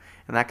issue,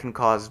 and that can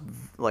cause,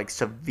 like,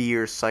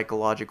 severe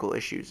psychological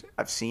issues.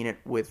 I've seen it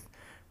with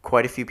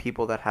quite a few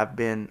people that have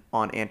been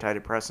on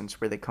antidepressants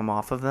where they come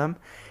off of them,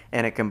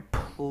 and it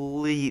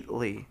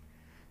completely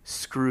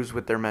screws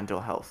with their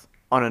mental health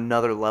on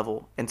another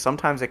level. And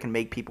sometimes it can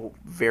make people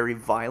very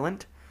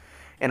violent.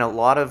 And a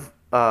lot of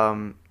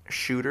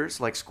shooters,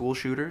 like school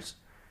shooters,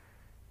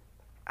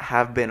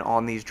 have been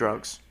on these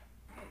drugs.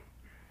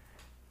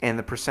 And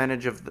the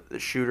percentage of the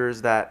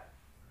shooters that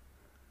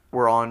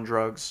were on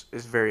drugs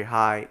is very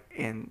high.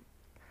 And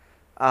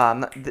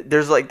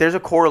there's a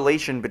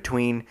correlation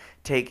between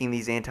taking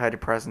these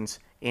antidepressants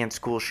and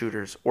school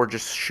shooters, or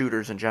just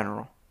shooters in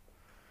general.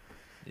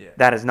 Yeah.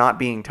 That is not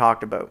being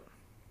talked about.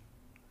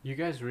 You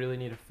guys really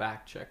need a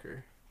fact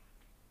checker.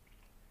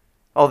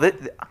 Oh,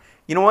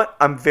 you know what?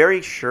 I'm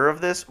very sure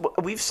of this.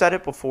 We've said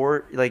it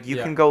before. Like, you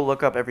Yeah. can go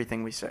look up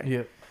everything we say.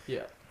 Yeah.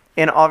 Yeah.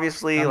 And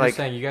obviously, I'm like, just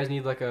saying, you guys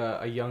need like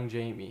a young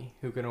Jamie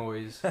who can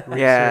always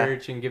Yeah.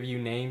 research and give you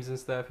names and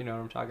stuff. You know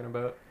what I'm talking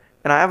about?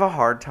 and I have a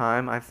hard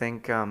time, I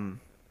think,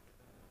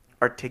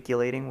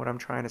 articulating what I'm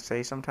trying to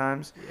say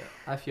sometimes. Yeah,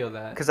 I feel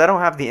that. Because I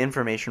don't have the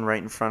information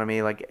right in front of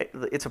me. Like,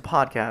 it's a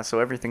podcast, so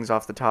everything's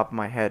off the top of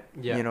my head.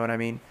 Yeah. You know what I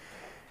mean?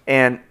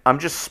 And I'm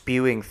just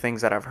spewing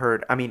things that I've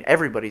heard. I mean,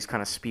 everybody's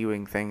kind of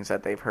spewing things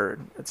that they've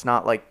heard. It's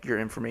not like your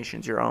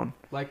information's your own.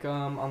 Like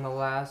on the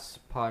last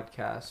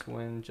podcast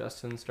when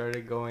Justin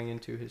started going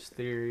into his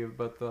theory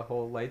about the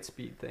whole light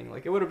speed thing,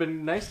 like it would have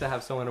been nice to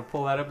have someone to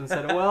pull that up and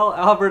said, "Well,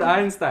 Albert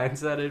Einstein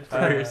said it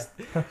first."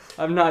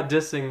 I'm not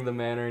dissing the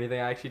man or anything.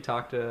 I actually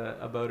talked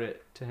about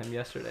it to him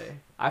yesterday.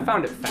 I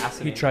found it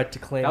fascinating. He tried to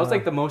claim that was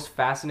like the most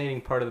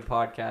fascinating part of the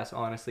podcast.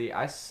 Honestly,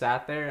 I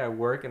sat there at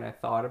work and I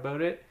thought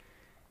about it.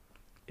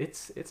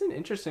 It's an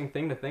interesting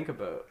thing to think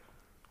about.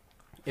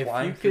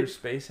 Flying through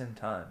space and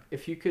time.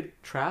 If you could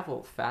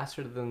travel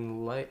faster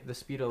than light, the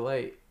speed of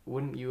light,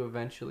 wouldn't you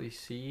eventually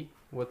see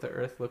what the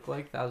Earth looked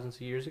like thousands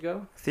of years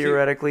ago?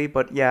 Theoretically,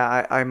 but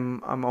yeah,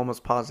 I'm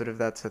almost positive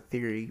that's a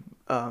theory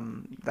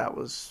that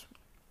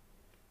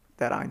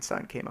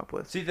Einstein came up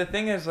with. See, the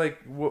thing is, like,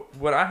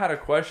 what I had a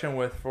question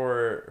with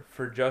for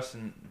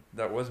Justin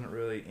that wasn't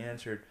really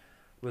answered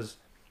was,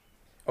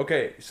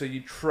 okay, so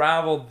you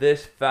travel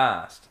this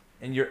fast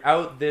and you're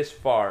out this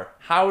far.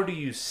 How do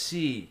you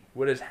see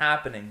what is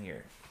happening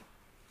here?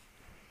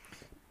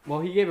 Well,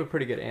 he gave a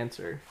pretty good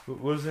answer.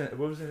 What was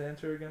his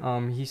answer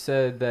again? He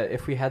said that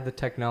if we had the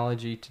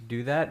technology to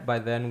do that, by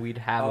then we'd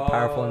have a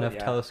powerful enough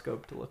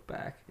telescope to look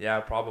back. Yeah,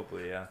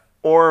 probably, yeah.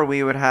 Or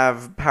we would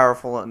have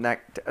powerful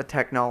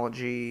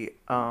technology.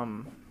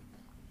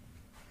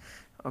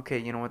 Okay,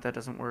 you know what? That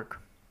doesn't work.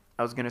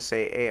 I was going to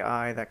say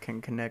AI that can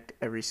connect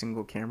every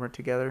single camera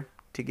together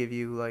to give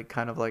you like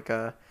kind of like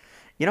a...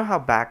 You know how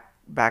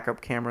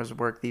backup cameras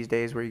work these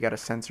days where you got a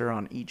sensor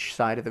on each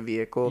side of the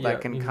vehicle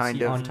that can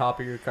kind of... on top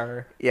of your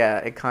car. Yeah,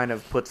 it kind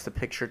of puts the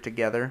picture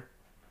together.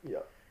 Yeah.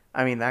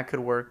 I mean, that could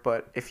work,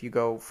 but if you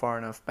go far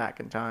enough back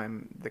in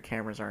time, the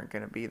cameras aren't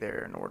going to be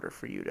there in order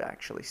for you to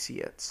actually see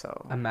it.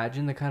 So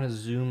imagine the kind of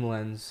zoom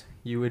lens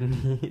you would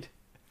need.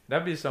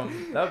 That'd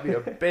be a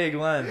big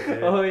lens,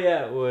 dude. Oh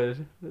yeah, it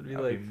would.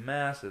 That'd be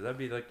massive. That'd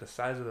be like the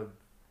size of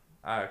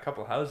a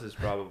couple houses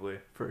probably.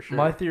 For sure.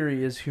 My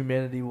theory is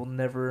humanity will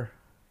never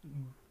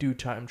do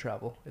time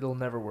travel. It'll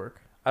never work.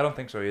 I don't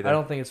think so either. I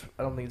don't think it's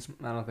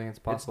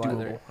possible doable.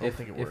 either. I don't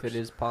think it if works. it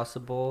is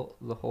possible,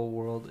 the whole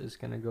world is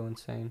gonna go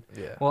insane.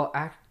 Yeah. Well,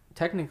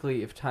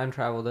 technically, if time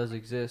travel does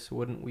exist,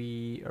 wouldn't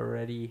we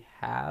already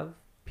have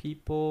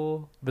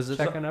people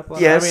checking up on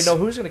Yeah. I Yes. mean, no.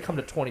 Who's gonna come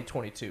to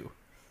 2022?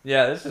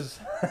 Yeah, this is...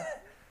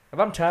 If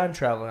I'm time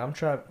traveling, I'm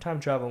time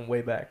traveling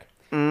way back.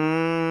 But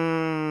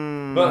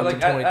Not like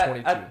to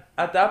 2022.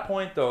 at that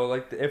point though,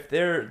 like if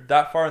they're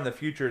that far in the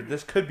future,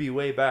 this could be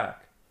way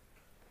back.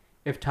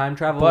 If time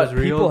travel But is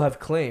real, people have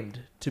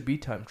claimed to be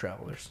time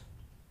travelers.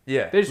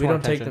 Yeah. they just We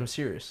want don't take attention. them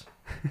serious.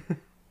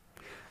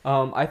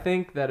 I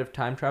think that if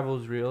time travel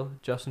is real,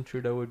 Justin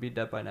Trudeau would be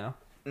dead by now.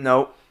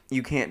 Nope,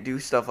 you can't do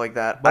stuff like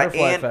that.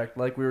 Butterfly and effect,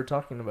 like we were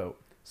talking about.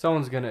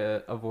 Someone's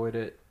gonna avoid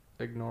it,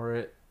 ignore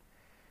it.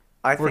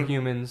 I We're think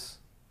humans.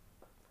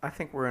 I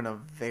think we're in a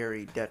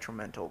very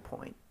detrimental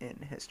point in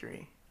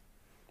history.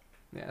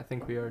 Yeah, I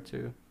think we are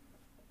too.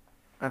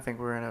 I think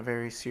we're in a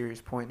very serious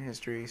point in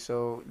history,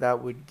 so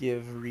that would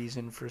give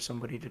reason for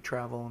somebody to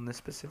travel in this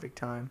specific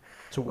time.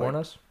 To warn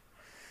us?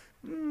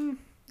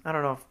 I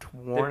don't know if to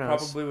warn They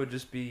us. probably would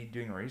just be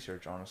doing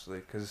research, honestly,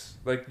 because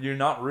like you're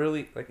not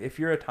really like if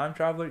you're a time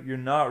traveler, you're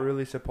not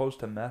really supposed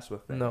to mess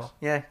with things. No.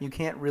 Yeah, you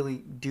can't really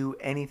do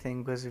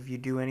anything because if you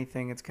do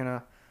anything, it's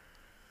gonna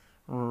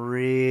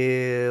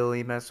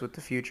really mess with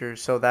the future.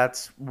 So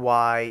that's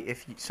why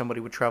if somebody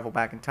would travel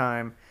back in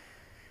time,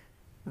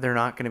 they're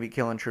not going to be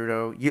killing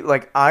Trudeau.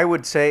 I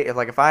would say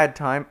if I had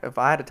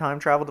a time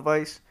travel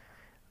device,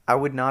 I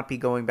would not be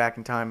going back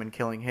in time and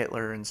killing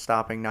Hitler and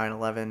stopping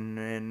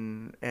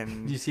 9/11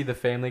 and Do you see the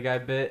Family Guy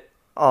bit?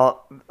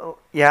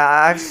 yeah,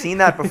 I've seen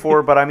that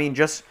before, but I mean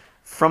just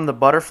from the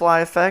butterfly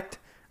effect,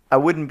 I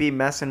wouldn't be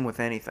messing with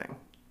anything.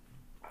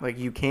 Like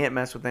you can't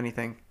mess with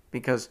anything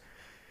because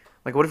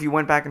like what if you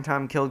went back in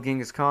time and killed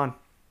Genghis Khan?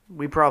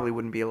 We probably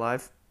wouldn't be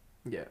alive.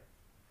 Yeah.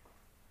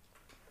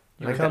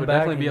 You It come would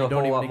back definitely and be you a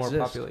don't whole lot even more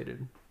exist.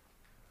 populated.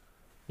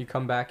 You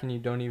come back and you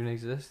don't even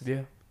exist.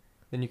 Yeah.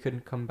 Then you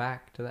couldn't come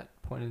back to that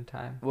point in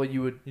time. Well,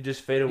 you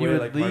just fade away would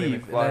like Marty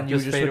leave, McFly. and then you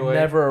Just just fade would away.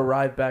 never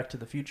arrive back to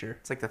the future.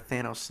 It's like the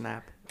Thanos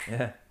snap.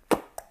 Yeah.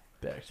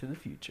 Back to the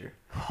future.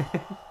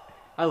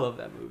 I love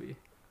that movie.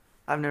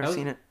 I've never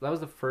seen it. That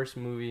was the first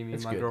movie me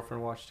It's and my good.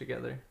 girlfriend watched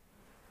together.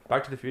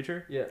 Back to the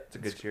Future? Yeah. It's a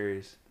good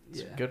series.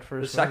 It's Yeah. good for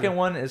The second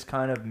one is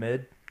kind of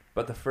mid,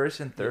 but the first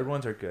and third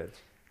ones are good.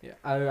 Yeah.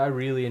 I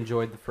really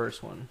enjoyed the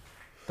first one.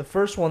 The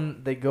first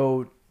one, they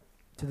go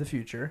to the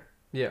future.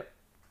 Yeah.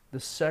 The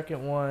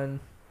second one,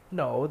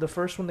 no. The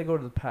first one, they go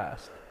to the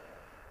past.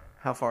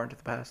 How far into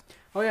the past?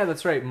 Oh yeah,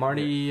 that's right.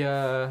 Marty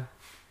They're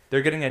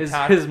getting his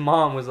attacked.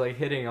 mom was like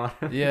hitting on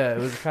him. Yeah, it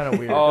was kind of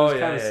weird. Oh was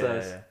yeah, kinda yeah,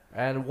 sus. yeah.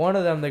 And one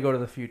of them, they go to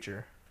the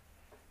future.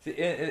 See,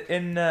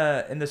 in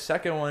the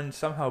second one,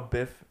 somehow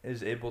Biff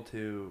is able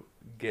to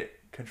get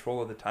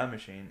control of the time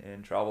machine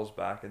and travels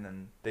back, and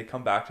then they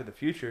come back to the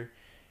future,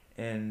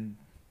 and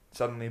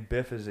suddenly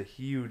Biff is a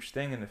huge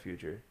thing in the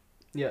future.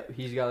 Yeah,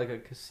 he's got like a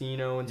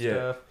casino and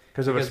stuff.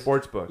 Because of a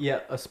sports book.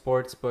 Yeah, a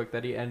sports book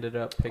that he ended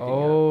up picking up.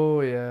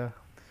 Oh, yeah.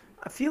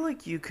 I feel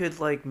like you could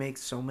like make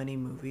so many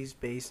movies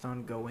based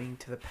on going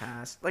to the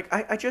past. Like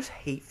I just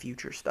hate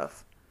future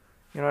stuff.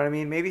 You know what I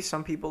mean? Maybe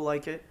some people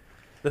like it.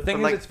 The thing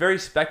is, like, it's very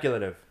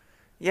speculative.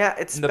 Yeah,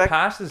 it's And the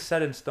past is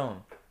set in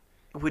stone.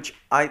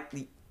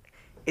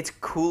 It's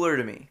cooler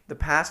to me. The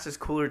past is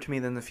cooler to me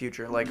than the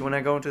future. Like when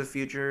I go into the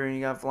future and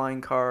you got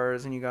flying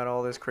cars and you got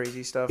all this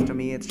crazy stuff, to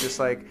me it's just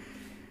like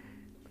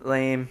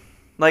lame.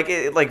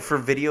 Like for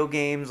video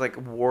games, like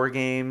war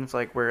games,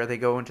 like where they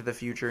go into the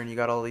future and you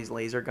got all these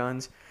laser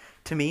guns.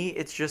 To me,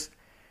 it's just,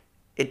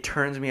 it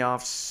turns me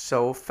off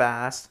so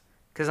fast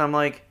because I'm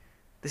like,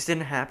 this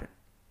didn't happen.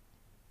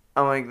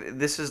 I'm like,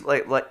 this is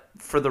like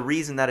for the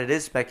reason that it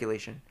is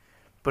speculation.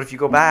 But if you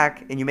go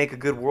back and you make a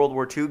good World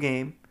War II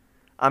game,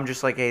 I'm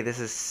just like, hey, this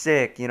is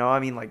sick. You know,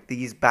 I mean, like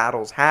these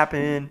battles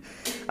happen.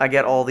 I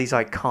get all these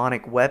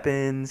iconic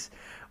weapons,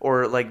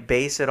 or like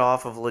base it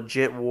off of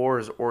legit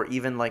wars, or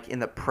even like in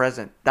the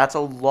present. That's a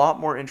lot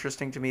more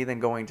interesting to me than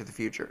going to the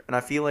future. And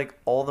I feel like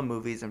all the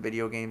movies and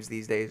video games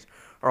these days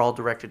are all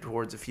directed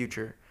towards the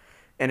future,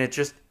 and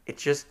it's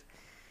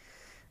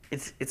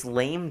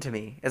lame to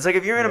me. It's like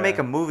if you're gonna make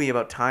a movie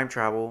about time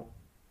travel,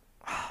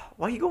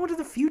 why are you going to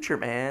the future,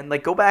 man?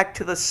 Like go back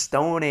to the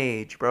Stone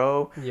Age,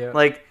 bro. Yeah.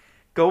 Like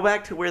go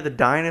back to where the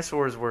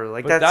dinosaurs were.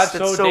 Like But that's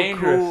so so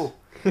dangerous.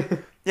 cool.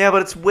 Yeah,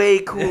 but it's way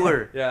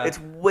cooler. Yeah. It's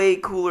way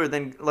cooler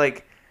than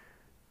like,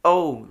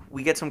 oh,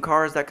 we get some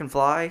cars that can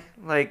fly.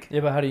 Like,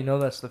 Yeah, but how do you know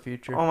that's the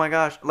future? oh my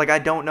gosh, like I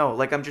don't know.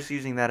 Like I'm just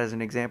using that as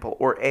an example.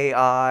 Or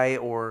AI,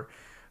 or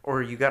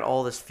you got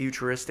all this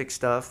futuristic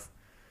stuff.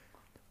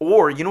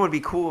 Or you know what'd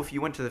be cool if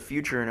you went to the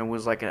future and it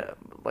was like an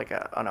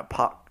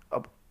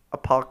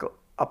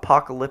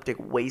apocalyptic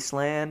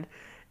wasteland,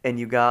 and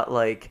you got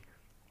like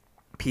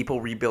people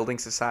rebuilding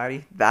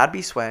society. That'd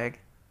be swag.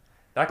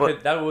 That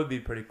would be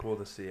pretty cool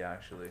to see,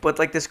 actually. But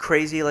like this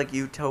crazy like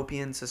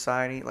utopian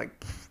society,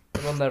 like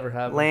It'll never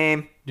happen.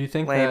 lame. Do you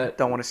think Lame. that...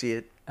 Don't want to see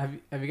it. Have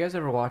you guys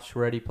ever watched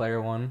Ready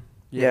Player One?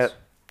 Yeah.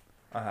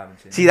 I haven't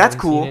seen See, it. that's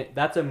Haven't seen cool. it?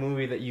 That's a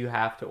movie that you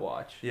have to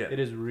watch. Yeah. It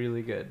is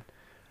really good.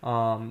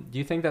 Do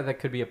you think that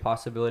could be a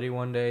possibility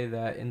one day,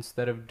 that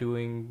instead of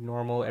doing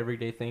normal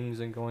everyday things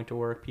and going to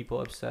work,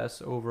 people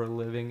obsess over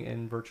living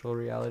in virtual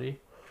reality?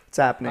 It's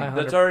happening. It's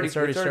 100 already it's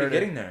already started.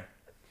 getting there.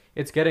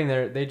 It's getting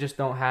there. They just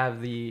don't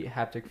have the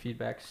haptic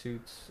feedback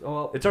suits.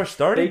 Well, It's already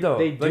started though.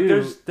 They like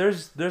do.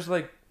 there's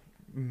like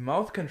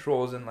mouth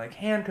controls and like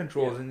hand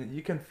controls, and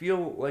you can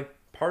feel like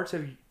parts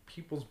of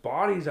people's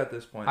bodies at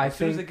this point. As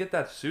soon as they get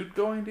that suit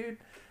going, dude,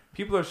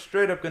 people are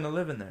straight up gonna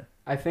live in there.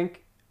 I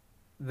think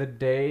the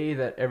day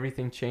that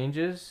everything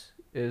changes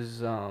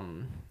is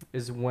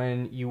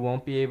when you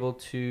won't be able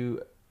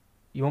to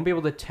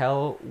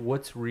tell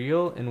what's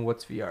real and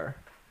what's VR.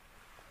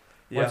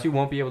 Once you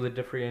won't be able to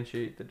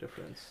differentiate the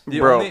difference.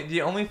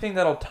 The only thing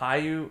that'll tie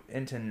you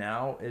into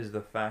now is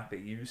the fact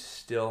that you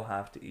still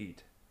have to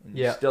eat. And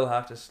you still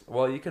have to.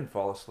 Well, you can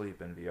fall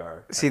asleep in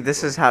VR. See,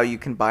 this is how you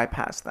can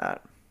bypass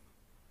that.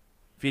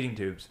 Feeding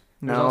tubes.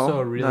 No, There's also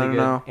a really good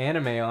no.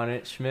 anime on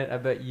it, Schmidt. I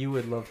bet you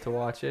would love to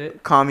watch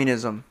it.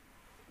 Communism.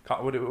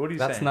 What are you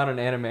That's saying? not an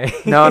anime.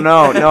 No.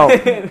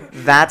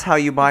 That's how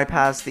you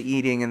bypass the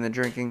eating and the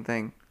drinking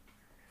thing.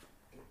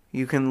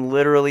 You can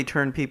literally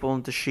turn people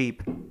into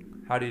sheep.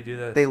 How do you do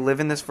this? They live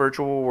in this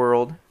virtual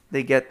world.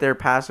 They get their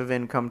passive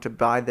income to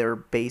buy their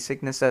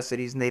basic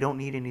necessities, and they don't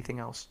need anything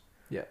else.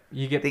 Yeah,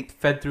 you get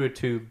fed through a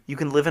tube. You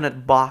can live in a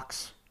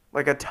box,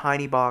 like a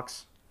tiny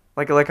box,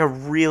 like a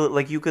real,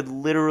 like you could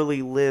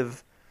literally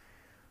live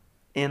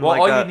in well,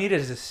 like all a, you need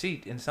is a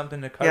seat and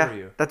something to cover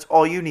you. That's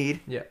all you need.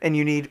 Yeah. And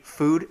you need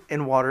food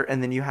and water,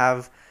 and then you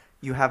have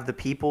the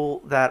people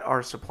that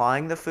are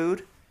supplying the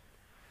food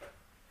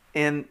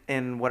and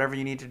whatever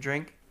you need to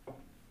drink.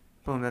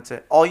 Boom, that's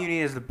it. All you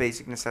need is the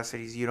basic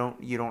necessities. You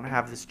don't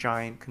have this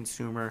giant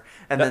consumer,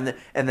 and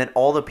then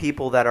all the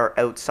people that are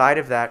outside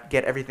of that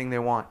get everything they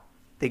want.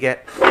 They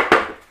get.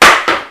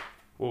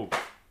 Whoa.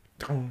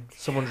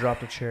 Someone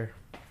dropped a chair.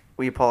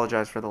 We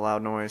apologize for the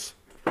loud noise,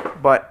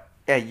 but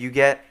yeah, you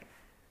get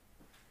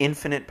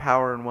infinite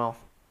power and wealth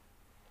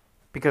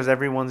because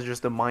everyone's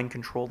just a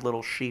mind-controlled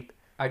little sheep.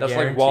 I That's like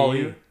guarantee WALL-E.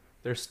 you,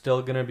 there's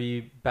still gonna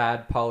be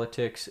bad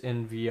politics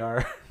in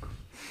VR.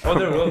 Oh,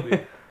 there will be.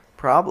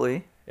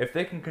 Probably. If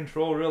they can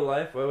control real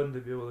life, why wouldn't they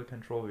be able to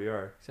control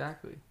VR?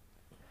 Exactly.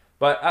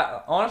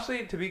 But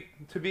honestly,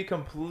 to be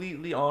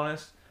completely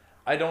honest,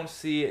 I don't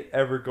see it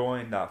ever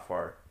going that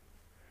far.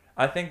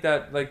 I think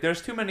that like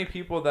there's too many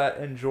people that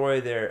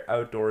enjoy their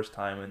outdoors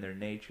time and their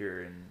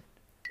nature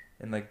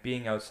and like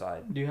being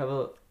outside. Do you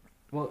have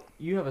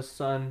you have a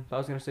son. I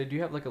was gonna say, do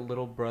you have like a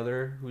little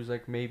brother who's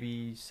like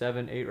maybe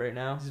 7, 8 right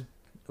now?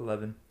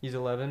 11. He's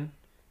 11.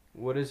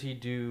 What does he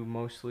do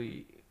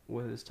mostly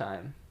with his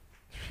time?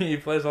 He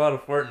plays a lot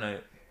of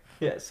Fortnite.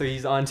 Yeah, so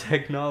he's on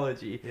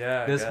technology.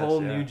 Yeah. This whole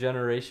new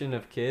generation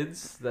of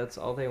kids, that's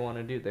all they want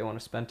to do. They want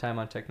to spend time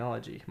on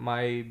technology.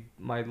 My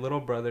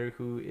little brother,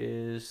 who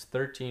is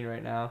 13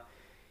 right now,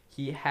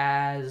 he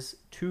has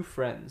 2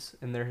 friends,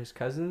 and they're his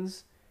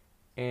cousins,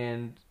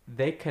 and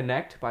they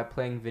connect by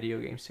playing video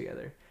games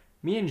together.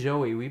 Me and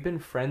Joey, we've been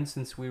friends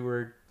since we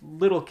were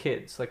little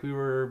kids. Like, we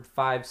were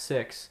 5,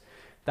 6.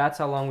 That's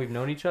how long we've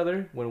known each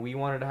other. When we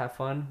wanted to have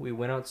fun, we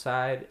went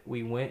outside,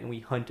 we went and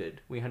we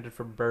hunted. We hunted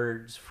for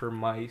birds, for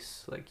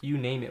mice, like you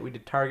name it. We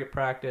did target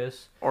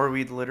practice. Or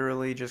we'd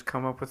literally just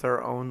come up with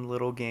our own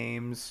little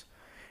games.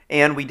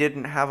 And we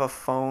didn't have a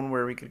phone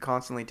where we could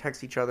constantly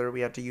text each other.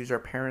 We had to use our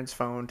parents'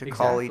 phone to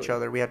call each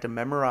other. We had to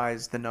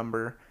memorize the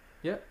number.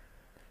 Yep.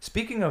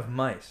 Speaking of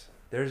mice,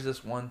 there's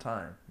this one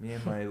time, me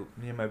and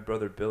my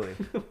brother Billy,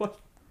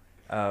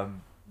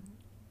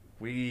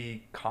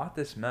 we caught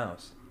this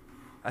mouse.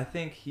 I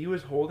think he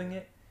was holding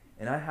it,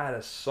 and I had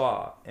a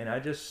saw, and I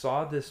just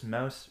sawed this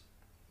mouse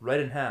right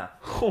in half.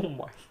 Oh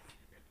my.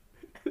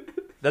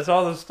 That's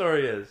all the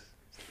story is.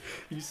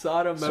 You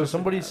saw a mouse. So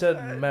somebody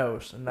said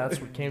mouse, and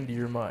that's what came to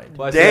your mind.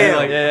 Well, I Damn.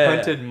 said, Yeah.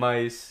 hunted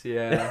mice,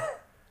 yeah.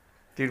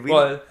 Dude, we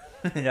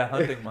Yeah,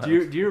 hunting mice. Do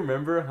you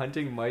remember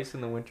hunting mice in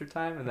the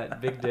wintertime in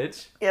that big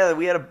ditch? yeah,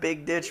 we had a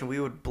big ditch and we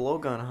would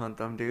blowgun hunt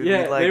them, dude.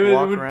 Yeah, we'd like we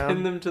walk would around.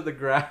 pin them to the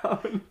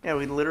ground. Yeah,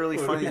 we'd literally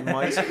find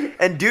mice.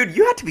 And dude,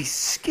 you had to be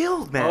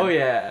skilled, man. Oh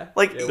yeah.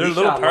 Like, yeah, they're we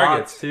little shot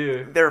targets. lots,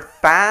 too. They're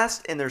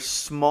fast and they're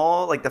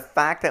small. Like the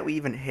fact that we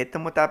even hit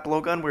them with that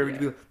blowgun, where we'd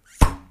be,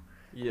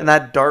 Yeah. and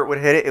that dart would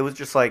hit it. It was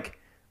just like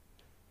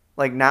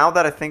now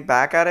that I think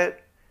back at it,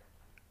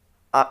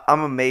 I'm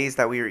amazed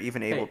that we were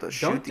even able to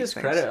shoot don't these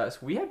discredit things.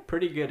 us. We had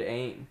pretty good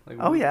aim. Like,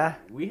 Oh, yeah.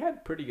 We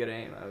had pretty good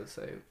aim, I would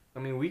say. I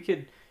mean, we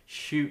could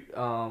shoot.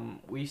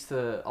 We used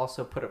to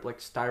also put up like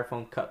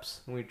styrofoam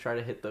cups, and we'd try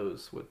to hit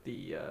those with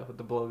the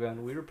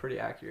blowgun. We were pretty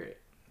accurate.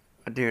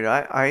 Dude,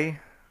 I'm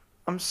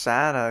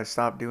sad I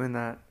stopped doing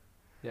that.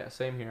 Yeah,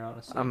 same here,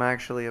 honestly. I'm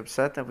actually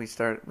upset that we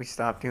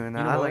stopped doing that.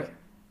 You know I what? like.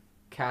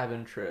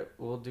 Cabin trip.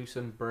 We'll do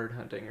some bird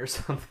hunting or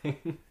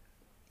something.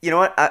 You know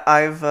what?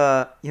 I've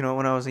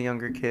when I was a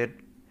younger kid,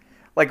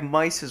 like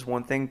mice is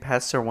one thing,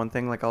 pests are one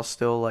thing. Like I'll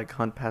still like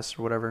hunt pests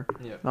or whatever.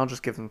 Yeah. And I'll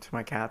just give them to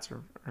my cats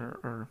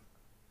or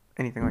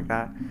anything like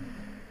that.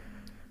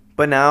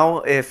 But now,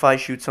 if I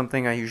shoot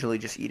something, I usually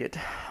just eat it,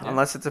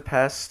 unless it's a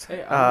pest.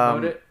 Hey, I'm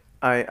about it.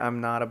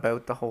 I'm not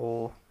about the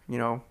whole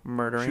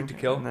murdering. Shoot to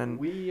kill? And then,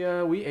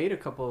 We ate a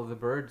couple of the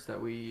birds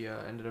that we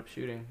ended up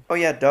shooting. oh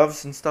yeah,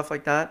 doves and stuff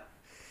like that.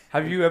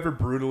 Have you ever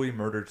brutally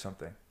murdered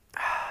something?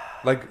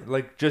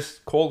 Like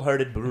just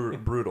cold-hearted,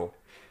 brutal.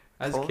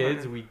 As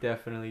kids, we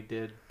definitely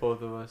did,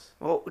 both of us.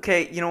 Well,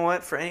 okay, you know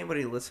what? For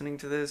anybody listening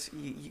to this,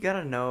 you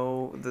gotta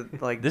know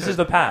This is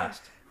the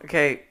past.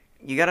 Okay,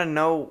 you gotta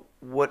know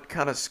what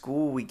kind of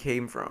school we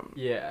came from.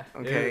 Yeah.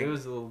 Okay. It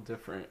was a little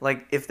different.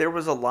 Like if there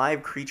was a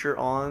live creature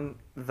on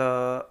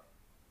the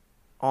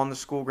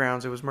school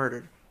grounds, it was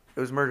murdered. It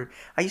was murdered.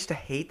 I used to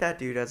hate that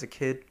dude as a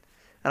kid,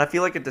 and I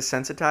feel like it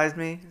desensitized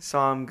me. So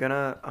I'm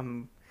gonna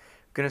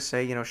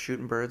say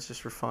shooting birds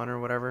just for fun or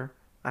whatever.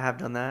 I have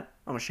done that.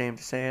 I'm ashamed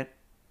to say it,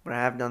 but I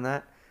have done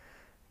that.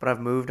 But I've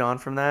moved on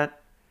from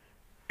that,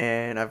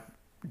 and I've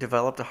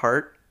developed a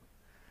heart.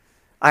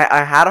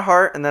 I had a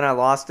heart, and then I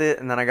lost it,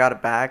 and then I got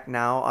it back.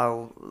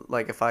 Now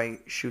if I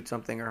shoot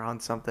something or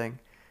hunt something,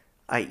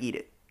 I eat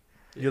it.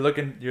 You're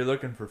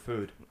looking for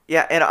food.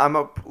 Yeah, and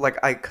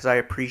because I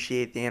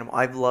appreciate the animal.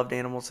 I've loved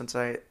animals since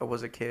I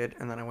was a kid,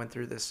 and then I went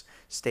through this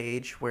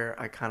stage where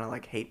I kind of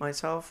like hate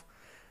myself.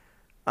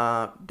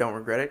 Don't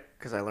regret it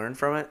because I learned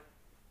from it.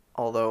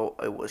 Although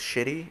it was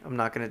shitty, I'm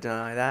not gonna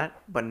deny that.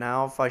 But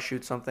now, if I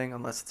shoot something,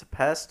 unless it's a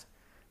pest,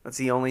 that's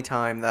the only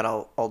time that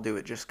I'll do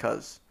it just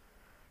to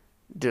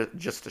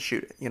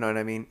shoot it. You know what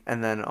I mean?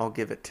 And then I'll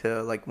give it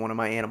to like one of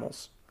my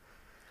animals,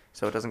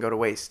 so it doesn't go to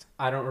waste.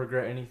 I don't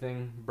regret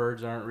anything.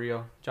 Birds aren't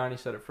real. Johnny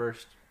said it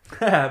first. Birds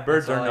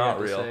That's all are I not got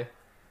to real. say.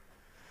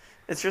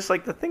 It's just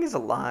like the thing is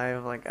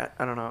alive. Like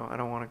I don't know. I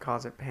don't want to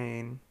cause it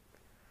pain.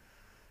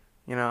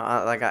 And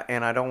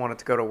I don't want it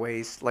to go to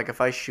waste. Like if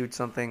I shoot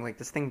something, like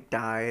this thing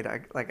died,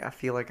 I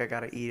feel like I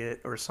gotta eat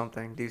it or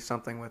something, do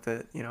something with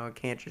it. It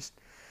can't just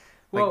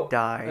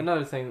die.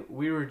 Another thing,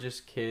 we were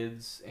just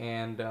kids,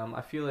 and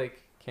I feel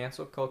like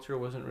cancel culture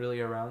wasn't really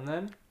around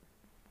then.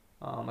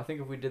 I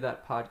think if we did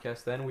that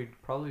podcast then,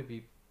 we'd probably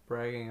be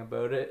bragging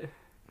about it,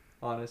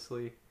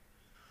 honestly.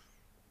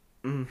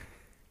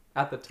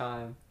 At the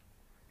time.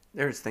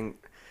 There's things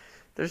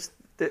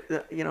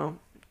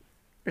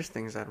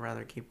I'd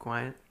rather keep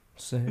quiet.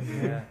 Same.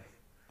 Yeah.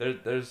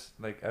 There's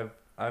like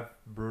I've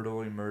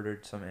brutally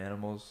murdered some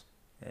animals,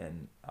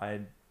 and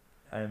I'm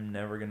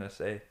never gonna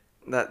say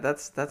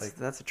That's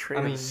a trait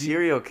I mean, of a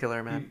serial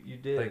killer, man. You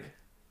did. like.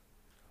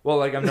 Well,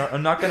 like I'm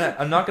not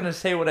gonna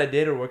say what I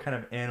did or what kind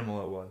of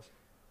animal it was.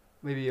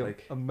 Maybe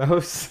like- a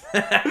mouse.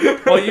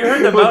 Well, you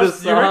heard the With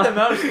mouse. a You heard saw. the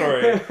mouse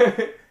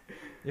story.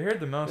 You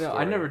heard the mouse No,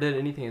 story. I never did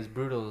anything as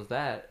brutal as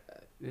that.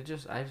 It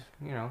just,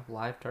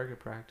 live target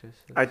practice.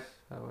 That's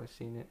how I've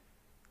seen it.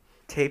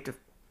 Taped a I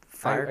used to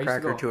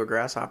firecracker go- to a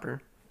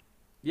grasshopper.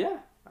 Yeah,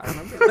 I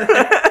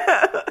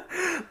remember.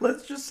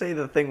 Let's just say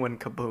the thing went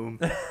kaboom.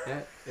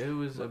 Yeah, it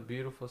was a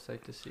beautiful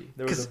sight to see.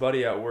 There was a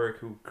buddy at work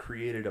who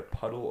created a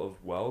puddle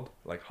of weld,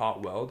 like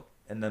hot weld,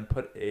 and then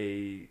put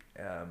I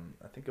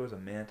think it was a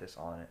mantis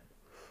on it.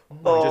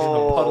 Oh. Just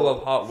a puddle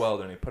of hot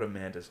weld, and he put a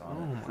mantis on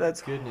Oh it. my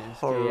That's goodness.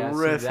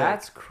 horrific. See,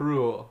 that's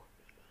cruel.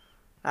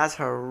 That's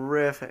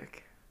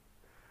horrific.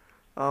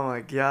 Oh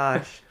my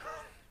gosh.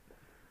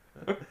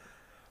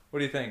 What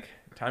do you think?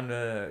 Time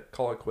to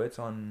call it quits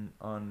on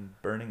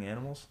burning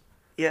animals?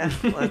 Yeah,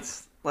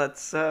 let's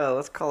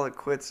call it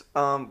quits.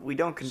 We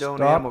don't condone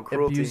Stop animal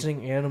cruelty.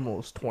 abusing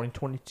animals.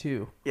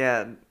 2022.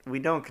 Yeah, we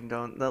don't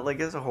condone that. Like,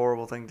 it's a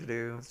horrible thing to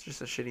do. It's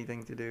just a shitty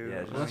thing to do.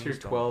 Yeah, just- Unless you're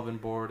Just don't. 12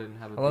 and bored and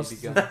have a Unless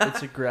BB gun.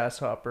 it's a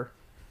grasshopper.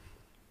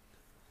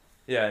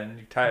 Yeah, and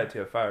you tie it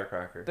to a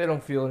firecracker. They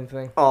don't feel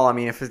anything. Oh, I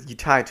mean, if you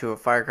tie it to a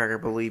firecracker,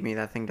 believe me,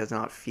 that thing does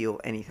not feel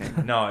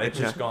anything. No, it's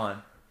just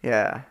gone.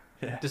 Yeah.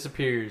 Yeah.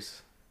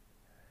 Disappears.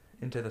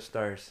 Into the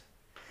stars.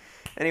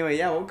 Anyway,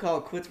 yeah, we'll call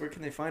it quits. Where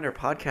can they find our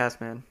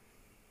podcast, man?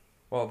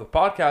 Well, the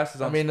podcast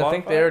is on Spotify. I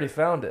think they already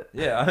found it.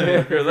 Yeah, I mean,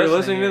 If you're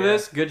listening to yeah.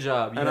 this, good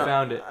job. You I know.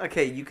 found it.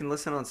 Okay, you can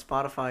listen on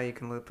Spotify. You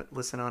can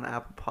listen on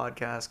Apple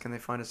Podcasts. Can they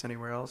find us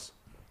anywhere else?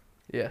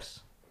 Yes.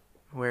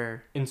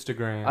 Where?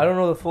 Instagram. I don't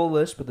know the full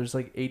list, but there's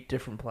like 8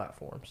 different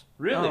platforms.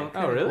 Really? Oh, okay.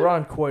 Oh, really? We're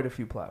on quite a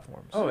few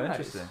platforms. Oh, Nice.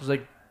 interesting. There's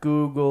like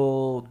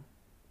Google,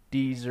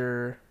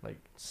 Deezer, like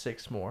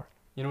 6 more.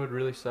 You know what would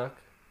really suck?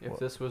 If What?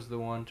 this was the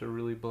one to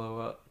really blow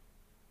up,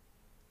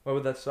 What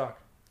would that suck?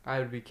 I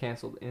would be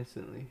canceled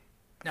instantly.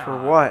 For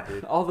what?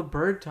 Dude. All the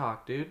bird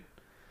talk, dude.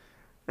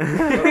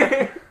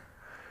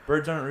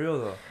 Birds aren't real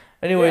though.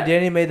 Anyway, Yeah.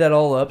 Danny made that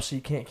all up, so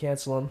you can't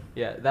cancel him.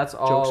 Yeah, that's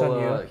all Joke's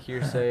on you.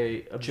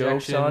 hearsay. Objection.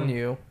 Joke's on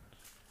you.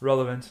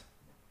 Relevance.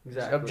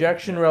 Exactly.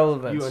 Objection Yeah.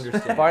 relevance. You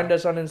understand. Find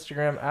us on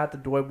Instagram at the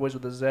Doi Boys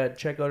with a Z.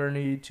 Check out our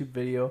new YouTube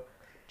video.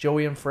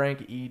 Joey and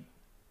Frank eat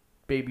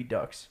baby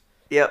ducks.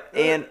 Yep,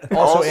 and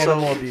Also,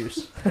 animal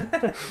abuse.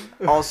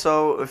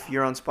 also, if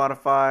you're on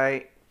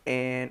Spotify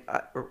and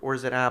or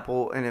is it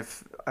Apple, and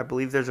if I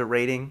believe there's a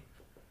rating,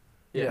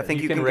 Yeah, I think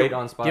you you can can rate go-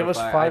 on Spotify. give us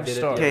I 5 did it the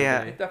stars. other Yeah, yeah.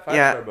 day. Hit that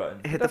Yeah. 5-star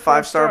button. hit the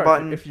 5-star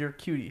button. if you're a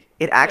cutie.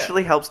 It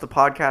actually helps the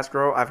podcast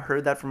grow. I've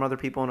heard that from other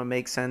people, and it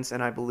makes sense.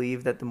 And I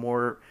believe that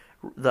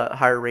the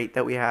higher rate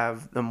that we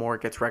have, the more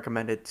it gets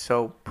recommended.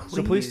 So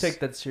Please take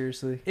that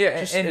seriously. Yeah,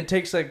 Just, and it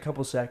takes like a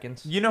couple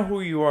seconds. You know who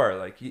you are.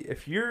 Like,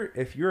 if you're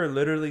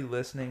literally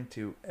listening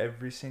to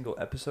every single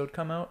episode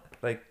come out,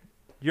 like,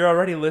 you're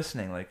already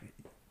listening. Like,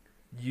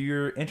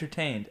 you're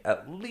entertained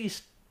at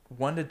least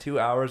 1 to 2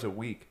 hours a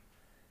week.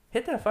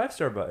 Hit that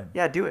 5-star button.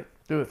 Yeah, do it.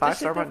 Do it.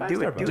 5-star hit that button. Do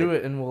 5-star it. button. Do Do it.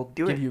 it, and we'll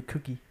Do give it. you a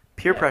cookie.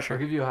 Peer I'll pressure.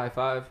 give you a high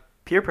five.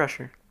 Peer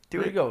pressure. Do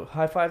there it. you go.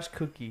 High fives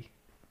cookie,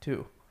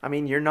 too. I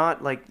mean, you're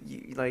not like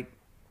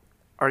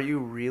are you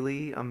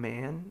really a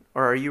man,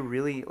 or are you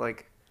really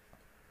like?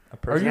 A Are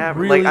person. you Yeah,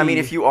 really- like, I mean,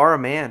 if you are a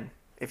man,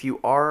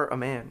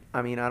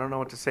 I mean, I don't know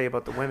what to say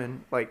about the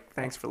women. Like,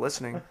 thanks for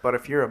listening, but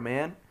if you're a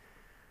man,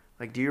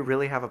 like, do you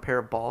really have a pair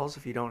of balls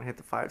if you don't hit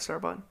the 5-star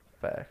button?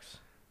 Facts.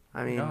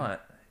 I mean,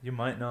 not. You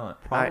might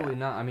not. Probably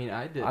not. I mean,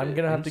 I did. I'm it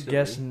gonna have to instantly.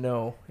 guess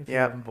no if you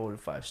Yep. haven't voted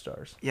 5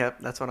 stars. yep,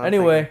 that's what I'm.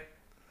 Anyway,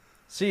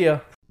 see ya.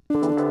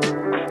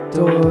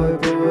 Doi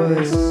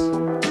Boys,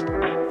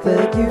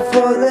 thank you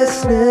for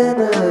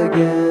listening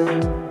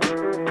again.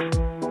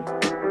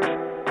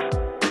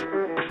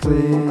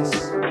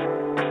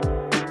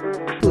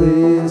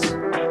 Please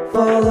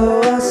follow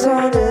us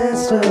on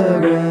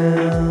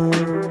Instagram.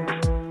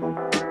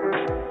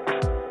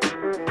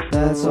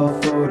 That's all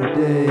for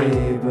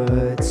today,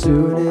 but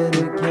tune in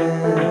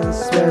again.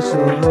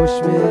 Special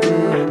host Schmitty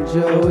and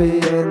Joey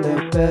and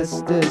their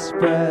bestest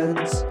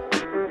friends.